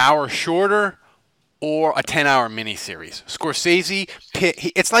an hour shorter or a 10-hour miniseries. Scorsese,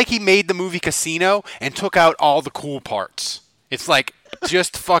 it's like he made the movie Casino and took out all the cool parts. It's like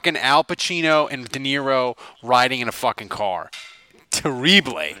just fucking Al Pacino and De Niro riding in a fucking car.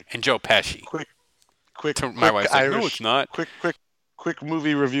 Terrible. And Joe Pesci. My wife's like, no, it's not. Quick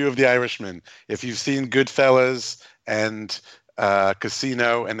movie review of The Irishman. If you've seen Goodfellas and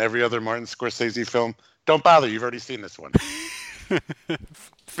Casino, and every other Martin Scorsese film, don't bother. You've already seen this one.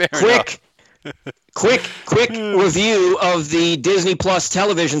 Quick review of the Disney Plus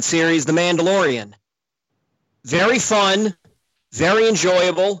television series, The Mandalorian. Very fun, very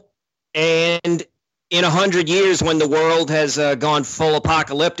enjoyable, and in 100 years, when the world has gone full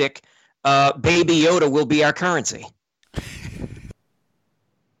apocalyptic, Baby Yoda will be our currency.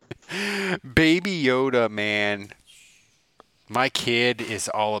 Baby Yoda, man. My kid is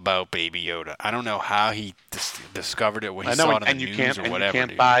all about Baby Yoda. I don't know how he discovered it when he saw it on the news or whatever.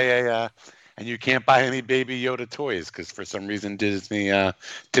 You can't buy any Baby Yoda toys because for some reason Disney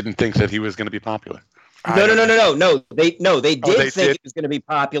didn't think that he was going to be popular. No. They did think it was going to be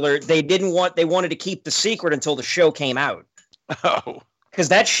popular. They wanted to keep the secret until the show came out. Oh. Because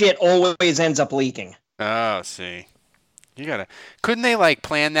that shit always ends up leaking. Oh, see. Couldn't they like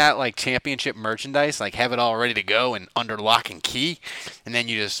plan that like championship merchandise, like have it all ready to go and under lock and key, and then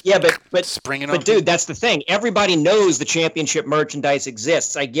you just spring it on? But dude, that's the thing. Everybody knows the championship merchandise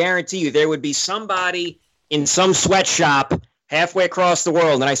exists. I guarantee you, there would be somebody in some sweatshop halfway across the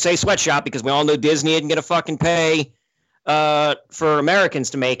world, and I say sweatshop because we all know Disney isn't gonna fucking pay for Americans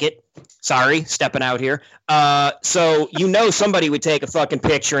to make it. Sorry, stepping out here. So somebody would take a fucking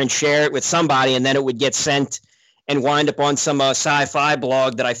picture and share it with somebody, and then it would get sent and wind up on some sci-fi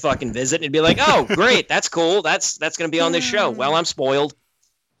blog that I fucking visit, and it'd be like, oh, great, that's cool. That's going to be on this show. Well, I'm spoiled.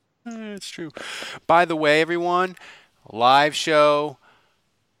 It's true. By the way, everyone, live show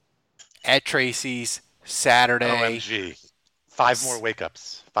at Tracy's Saturday. OMG. 5 more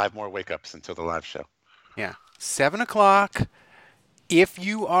wake-ups. 5 more wake-ups until the live show. Yeah. 7 o'clock. If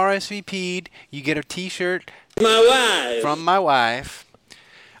you RSVP'd, you get a T-shirt from my wife.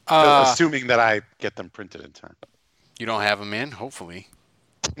 Assuming that I get them printed in time. You don't have them in, hopefully.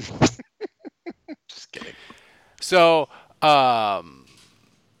 Just kidding. So,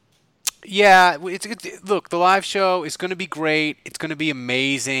 yeah, look, the live show is going to be great. It's going to be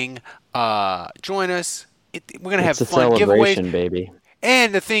amazing. Join us. We're going to have fun. Celebration, baby.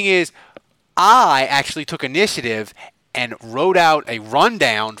 And the thing is, I actually took initiative and wrote out a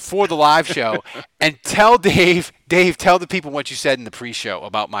rundown for the live show. And tell Dave, tell the people what you said in the pre-show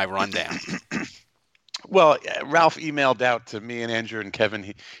about my rundown. Well, Ralph emailed out to me and Andrew and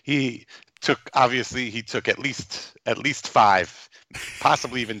Kevin. He took at least 5,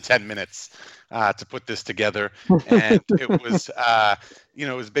 possibly even 10 minutes to put this together, and it was it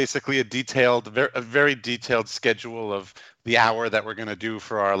was basically a very detailed schedule of the hour that we're going to do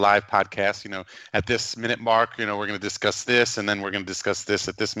for our live podcast. At this minute mark, we're going to discuss this, and then we're going to discuss this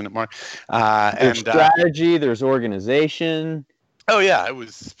at this minute mark. There's strategy, there's organization. Oh yeah, it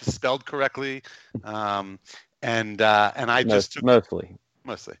was spelled correctly, and I just took mostly,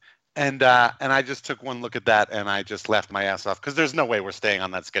 and I just took one look at that, and I just laughed my ass off because there's no way we're staying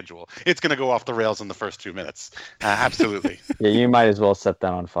on that schedule. It's going to go off the rails in the first 2 minutes. Absolutely. Yeah, you might as well set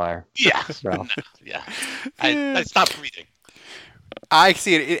that on fire. Yeah, yeah. I stopped reading. I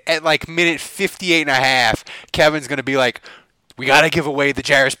see it at like minute 58 and a half. Kevin's going to be like, "We got to give away the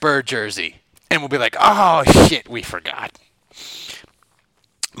Jairus Bird jersey," and we'll be like, "Oh shit, we forgot."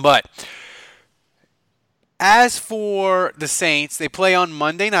 But as for the Saints, they play on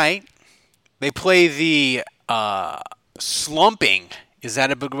Monday night. They play the slumping. Is that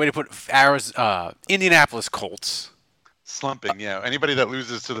a good way to put it? Indianapolis Colts. Slumping, yeah. Anybody that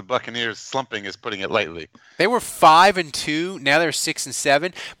loses to the Buccaneers, slumping is putting it lightly. They were 5-2. Now they're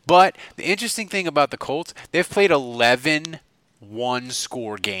 6-7. But the interesting thing about the Colts, they've played 11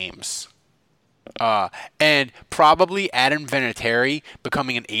 one-score games. And probably Adam Vinatieri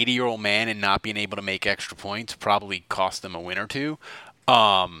becoming an 80-year-old man and not being able to make extra points probably cost them a win or two.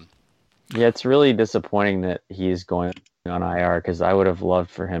 Yeah, it's really disappointing that he's going on IR because I would have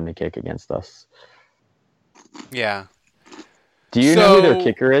loved for him to kick against us. Yeah. Do you know who their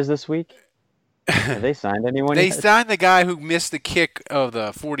kicker is this week? Have they signed anyone They yet? signed the guy who missed the kick of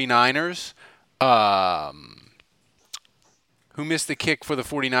the 49ers. Who missed the kick for the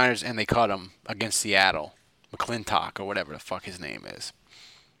 49ers and they cut him against Seattle. McClintock or whatever the fuck his name is.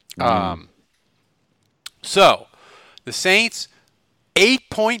 So, the Saints,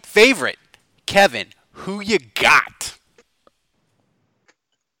 8-point favorite. Kevin, who you got?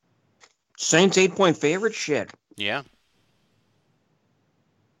 Saints 8-point favorite? Shit. Yeah.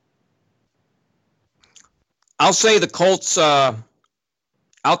 I'll say the Colts. I'll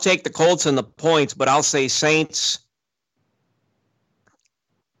take the Colts and the points, but I'll say Saints.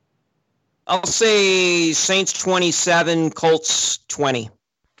 I'll say Saints 27, Colts 20.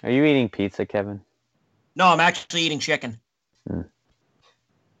 Are you eating pizza, Kevin? No, I'm actually eating chicken.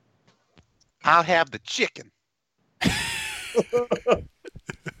 I'll have the chicken.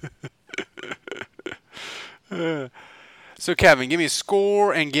 So, Kevin, give me a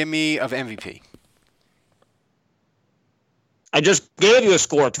score and give me of MVP. I just gave you a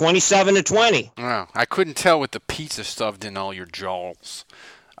score, 27-20. Oh, I couldn't tell with the pizza stuffed in all your jaws.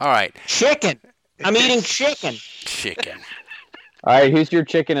 All right. Chicken. I'm eating chicken. Chicken. All right, who's your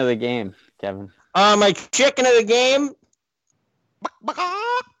chicken of the game, Kevin? My chicken of the game.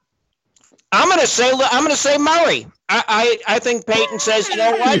 I'm gonna say Murray. I think Peyton says, you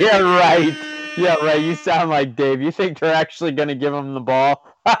know what? Yeah, right. Yeah, right. You sound like Dave. You think they're actually going to give him the ball?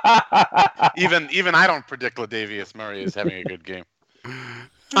 Even I don't predict Latavius Murray is having a good game.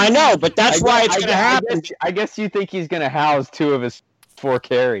 I know, but that's why it's going to happen. I guess you think he's going to house 2 of his 4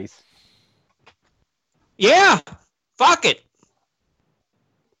 carries. Yeah, fuck it.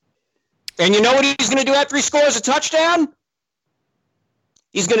 And you know what he's going to do after he scores a touchdown?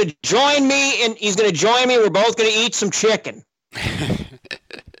 He's going to join me, and we're both going to eat some chicken.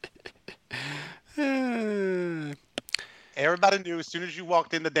 Everybody knew as soon as you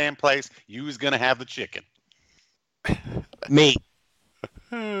walked in the damn place, you was going to have the chicken. Me.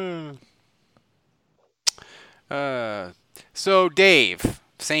 So, Dave,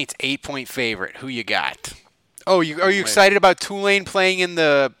 Saints 8-point favorite. Who you got? Oh, are you excited about Tulane playing in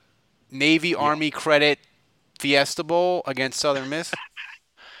the Navy Army Credit Fiesta Bowl against Southern Miss?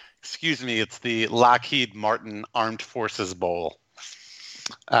 Excuse me, it's the Lockheed Martin Armed Forces Bowl.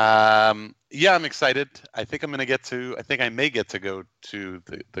 Yeah, I'm excited. I think I may get to go to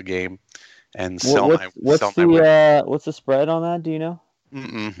the game and sell my way. What's the spread on that? Do you know?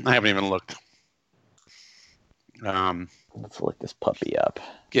 I haven't even looked. Let's look this puppy up.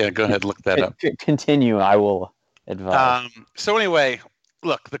 Yeah, go ahead, look that up. Continue. I will advise. So anyway,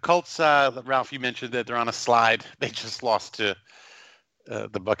 look, the Colts. Ralph, you mentioned that they're on a slide. They just lost to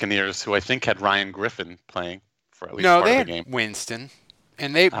the Buccaneers, who I think had Ryan Griffin playing for at least part of the game. Winston.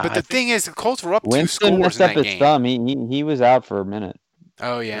 And but the thing is, the Colts were up Winston 2 scores in that game. Thumb. He was out for a minute.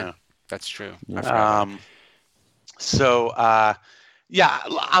 Oh yeah. That's true. I'll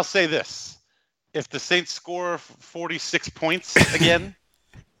say this: if the Saints score 46 points again,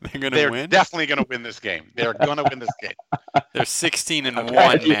 they're definitely going to win this game. They're going to win this game. They're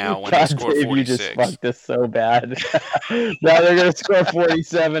 16-1 now when they score 46. You just fucked this so bad. Now they're going to score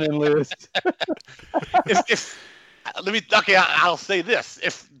 47 and lose. I'll say this: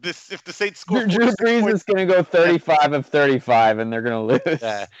 if the Saints score, Drew Brees is going to go 35 of 35, and they're going to lose.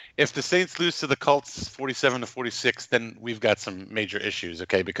 If the Saints lose to the Colts 47-46, then we've got some major issues.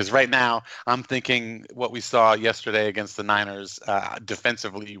 Okay, because right now I'm thinking what we saw yesterday against the Niners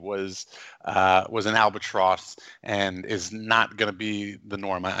defensively was an albatross and is not going to be the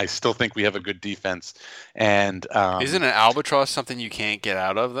norm. I still think we have a good defense, and isn't an albatross something you can't get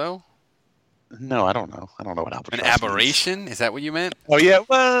out of though? No, I don't know. I don't know what albatross An aberration? Means. Is that what you meant? Oh, yeah.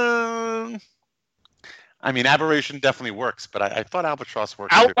 Well, I mean, aberration definitely works, but I thought albatross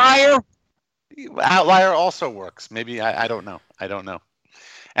worked. Outlier? Outlier also works. Maybe. I don't know. I don't know.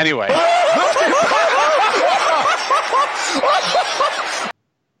 Anyway.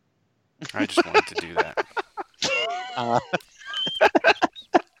 I just wanted to do that.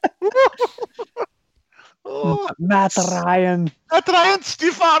 Matt Ryan,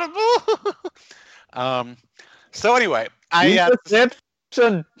 Steve Audible. So anyway,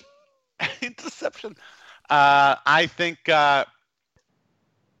 interception. I think.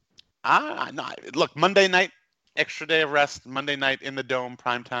 Look, Monday night, extra day of rest. Monday night in the dome,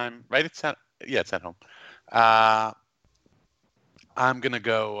 prime time. Right? It's at home. I'm gonna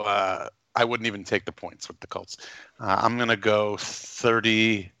go. I wouldn't even take the points with the Colts. I'm gonna go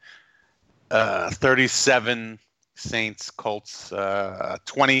 37 Saints, Colts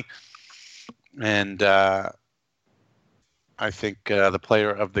 20. And I think the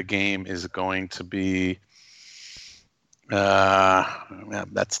player of the game is going to be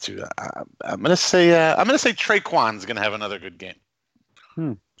that's too. I'm gonna say Traquan's gonna have another good game.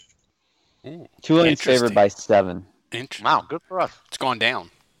 Tulane's favored by 7. Wow, good for us. It's gone down.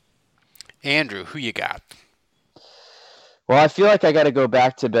 Andrew, who you got? Well, I feel like I got to go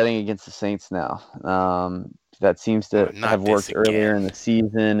back to betting against the Saints now. That seems to have worked earlier in the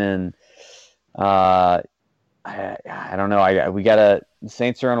season, and I don't know. The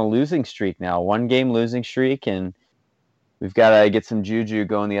Saints are on a losing streak now, 1-game losing streak, and we've got to get some juju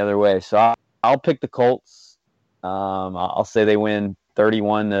going the other way. So I'll pick the Colts. I'll say they win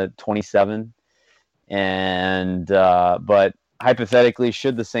 31-27, and but hypothetically,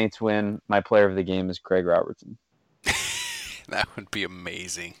 should the Saints win, my player of the game is Craig Robertson. That would be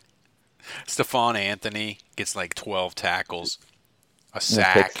amazing. Stephon Anthony gets like 12 tackles. a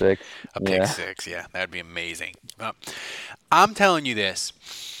sack, pick six. Yeah, that'd be amazing. I'm telling you this.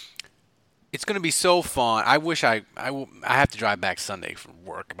 It's going to be so fun. I wish I have to drive back Sunday from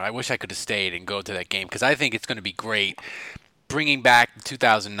work, but I wish I could have stayed and go to that game because I think it's going to be great. Bringing back the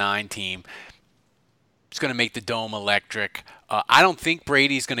 2009 team, it's going to make the Dome electric. I don't think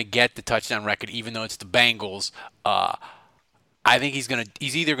Brady's going to get the touchdown record, even though it's the Bengals. I think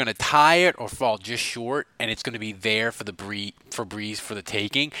he's either going to tie it or fall just short, and it's going to be there for Brees for the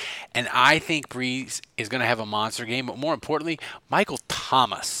taking. And I think Brees is going to have a monster game, but more importantly, Michael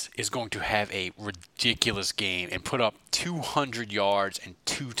Thomas is going to have a ridiculous game and put up 200 yards and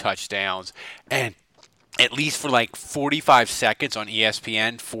 2 touchdowns, and at least for like 45 seconds on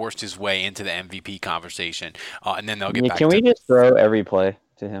ESPN, forced his way into the MVP conversation. And then they'll get back to... Can we just throw every play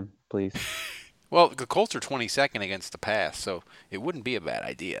to him, please? Well, the Colts are 22nd against the pass, so it wouldn't be a bad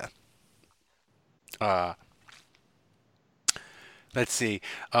idea. Let's see.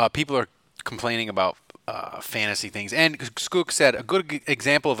 People are complaining about fantasy things. And Skook said a good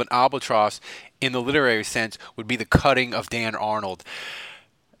example of an albatross in the literary sense would be the cutting of Dan Arnold.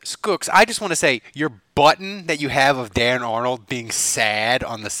 Skooks, I just want to say your button that you have of Dan Arnold being sad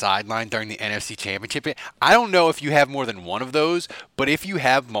on the sideline during the NFC Championship, I don't know if you have more than one of those, but if you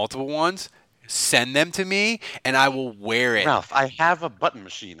have multiple ones, send them to me, and I will wear it. Ralph, I have a button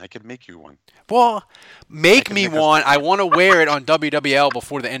machine. I could make you one. Well, make me one. I want to wear it on WWL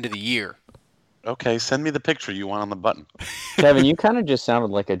before the end of the year. Okay, send me the picture you want on the button. Kevin, you kind of just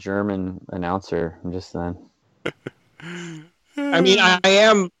sounded like a German announcer just then. I mean, I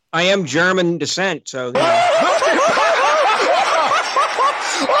am German descent, so. You know.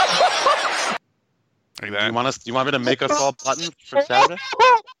 Like that. You want me to make us all buttons for Saturday?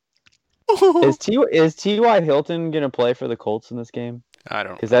 Is T.Y. Hilton going to play for the Colts in this game? I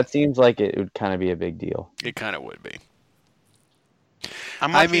don't know. Because that seems like it would kind of be a big deal. It kind of would be.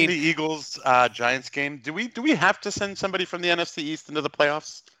 I'm watching the Eagles Giants game. Do we have to send somebody from the NFC East into the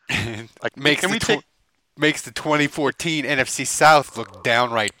playoffs? Like, makes the 2014 NFC South look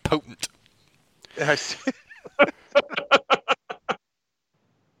downright potent.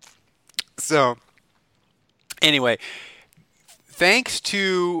 So, anyway, thanks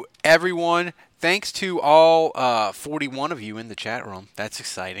to everyone. Thanks to all 41 of you in the chat room. That's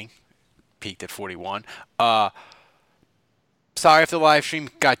exciting. Peaked at 41. Sorry if the live stream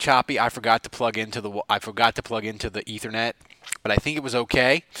got choppy. I forgot to plug into the Ethernet, but I think it was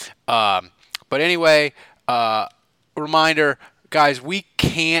okay. But anyway, reminder, guys, we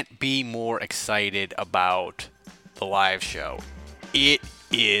can't be more excited about the live show. It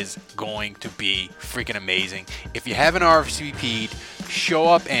is going to be freaking amazing. If you haven't RSVP'd, show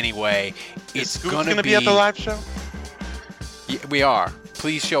up anyway. It's going to be at the live show? Yeah, we are.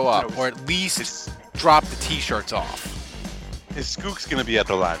 Please show up, or at least drop the T-shirts off. Is Skooks going to be at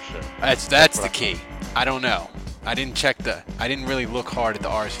the live show? That's the key. I don't know. I didn't really look hard at the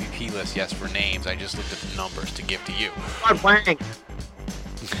RSVP list, for names. I just looked at the numbers to give to you. Wang.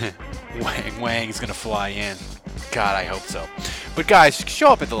 Wang's going to fly in. God, I hope so. But guys, show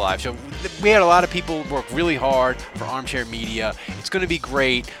up at the live show. We had a lot of people work really hard for Armchair Media. It's going to be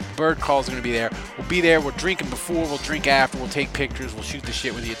great. Bird Call's going to be there. We'll be there. We're drinking before. We'll drink after. We'll take pictures. We'll shoot the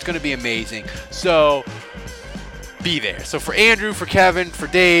shit with you. It's going to be amazing. So, be there. So for Andrew, for Kevin, for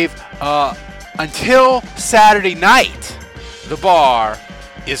Dave, until Saturday night, the bar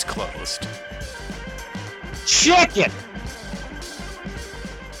is closed. Chicken!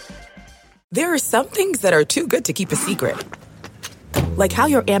 There are some things that are too good to keep a secret. Like how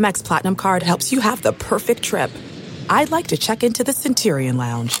your Amex Platinum card helps you have the perfect trip. I'd like to check into the Centurion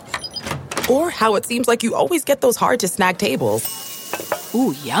Lounge. Or how it seems like you always get those hard-to-snag tables.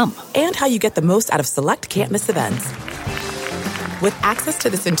 Ooh, yum. And how you get the most out of select can't-miss events. With access to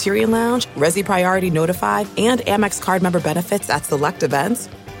the Centurion Lounge, Resi Priority Notified, and Amex card member benefits at select events,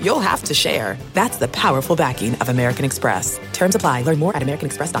 you'll have to share. That's the powerful backing of American Express. Terms apply. Learn more at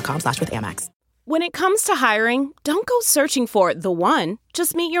americanexpress.com/withAmex. When it comes to hiring, don't go searching for the one.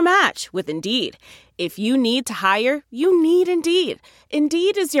 Just meet your match with Indeed. If you need to hire, you need Indeed.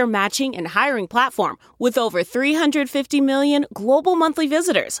 Indeed is your matching and hiring platform with over 350 million global monthly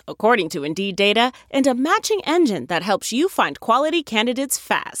visitors, according to Indeed data, and a matching engine that helps you find quality candidates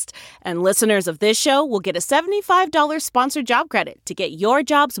fast. And listeners of this show will get a $75 sponsored job credit to get your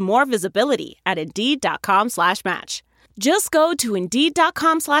jobs more visibility at Indeed.com/match. Just go to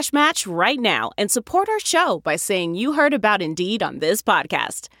Indeed.com/match right now and support our show by saying you heard about Indeed on this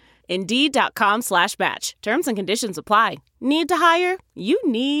podcast. Indeed.com/match. Terms and conditions apply. Need to hire? You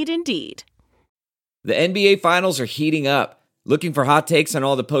need Indeed. The NBA Finals are heating up. Looking for hot takes on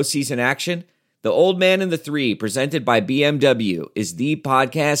all the postseason action? The Old Man and the Three, presented by BMW, is the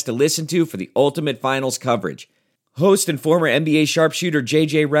podcast to listen to for the ultimate finals coverage. Host and former NBA sharpshooter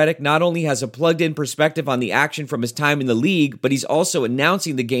JJ Redick not only has a plugged-in perspective on the action from his time in the league, but he's also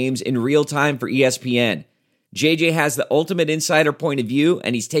announcing the games in real time for ESPN. JJ has the ultimate insider point of view,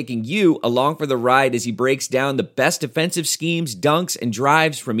 and he's taking you along for the ride as he breaks down the best defensive schemes, dunks, and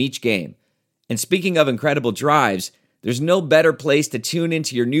drives from each game. And speaking of incredible drives, there's no better place to tune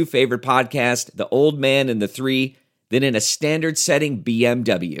into your new favorite podcast, The Old Man and the Three, than in a standard-setting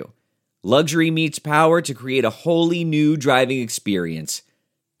BMW. Luxury meets power to create a wholly new driving experience.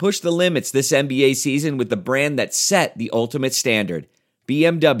 Push the limits this NBA season with the brand that set the ultimate standard.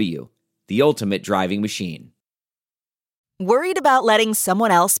 BMW, the ultimate driving machine. Worried about letting someone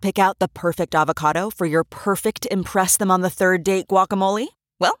else pick out the perfect avocado for your perfect impress-them-on-the-third-date guacamole?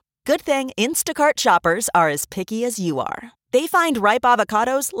 Well, good thing Instacart shoppers are as picky as you are. They find ripe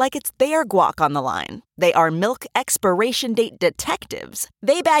avocados like it's their guac on the line. They are milk expiration date detectives.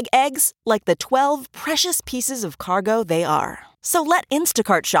 They bag eggs like the 12 precious pieces of cargo they are. So let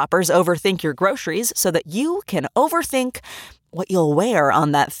Instacart shoppers overthink your groceries so that you can overthink what you'll wear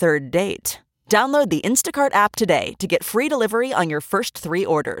on that third date. Download the Instacart app today to get free delivery on your first 3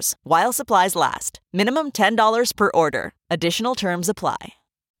 orders, while supplies last. Minimum $10 per order. Additional terms apply.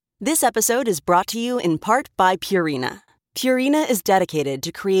 This episode is brought to you in part by Purina. Purina is dedicated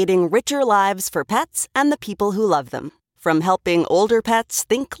to creating richer lives for pets and the people who love them. From helping older pets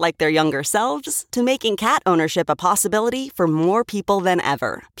think like their younger selves to making cat ownership a possibility for more people than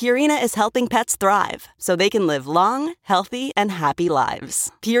ever, Purina is helping pets thrive so they can live long, healthy, and happy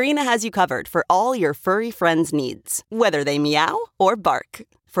lives. Purina has you covered for all your furry friends' needs, whether they meow or bark.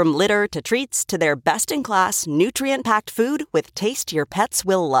 From litter to treats to their best-in-class, nutrient-packed food with taste your pets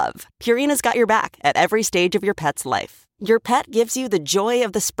will love, Purina's got your back at every stage of your pet's life. Your pet gives you the joy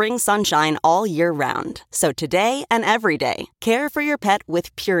of the spring sunshine all year round. So today and every day, care for your pet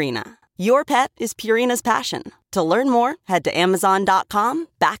with Purina. Your pet is Purina's passion. To learn more, head to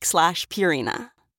Amazon.com/Purina.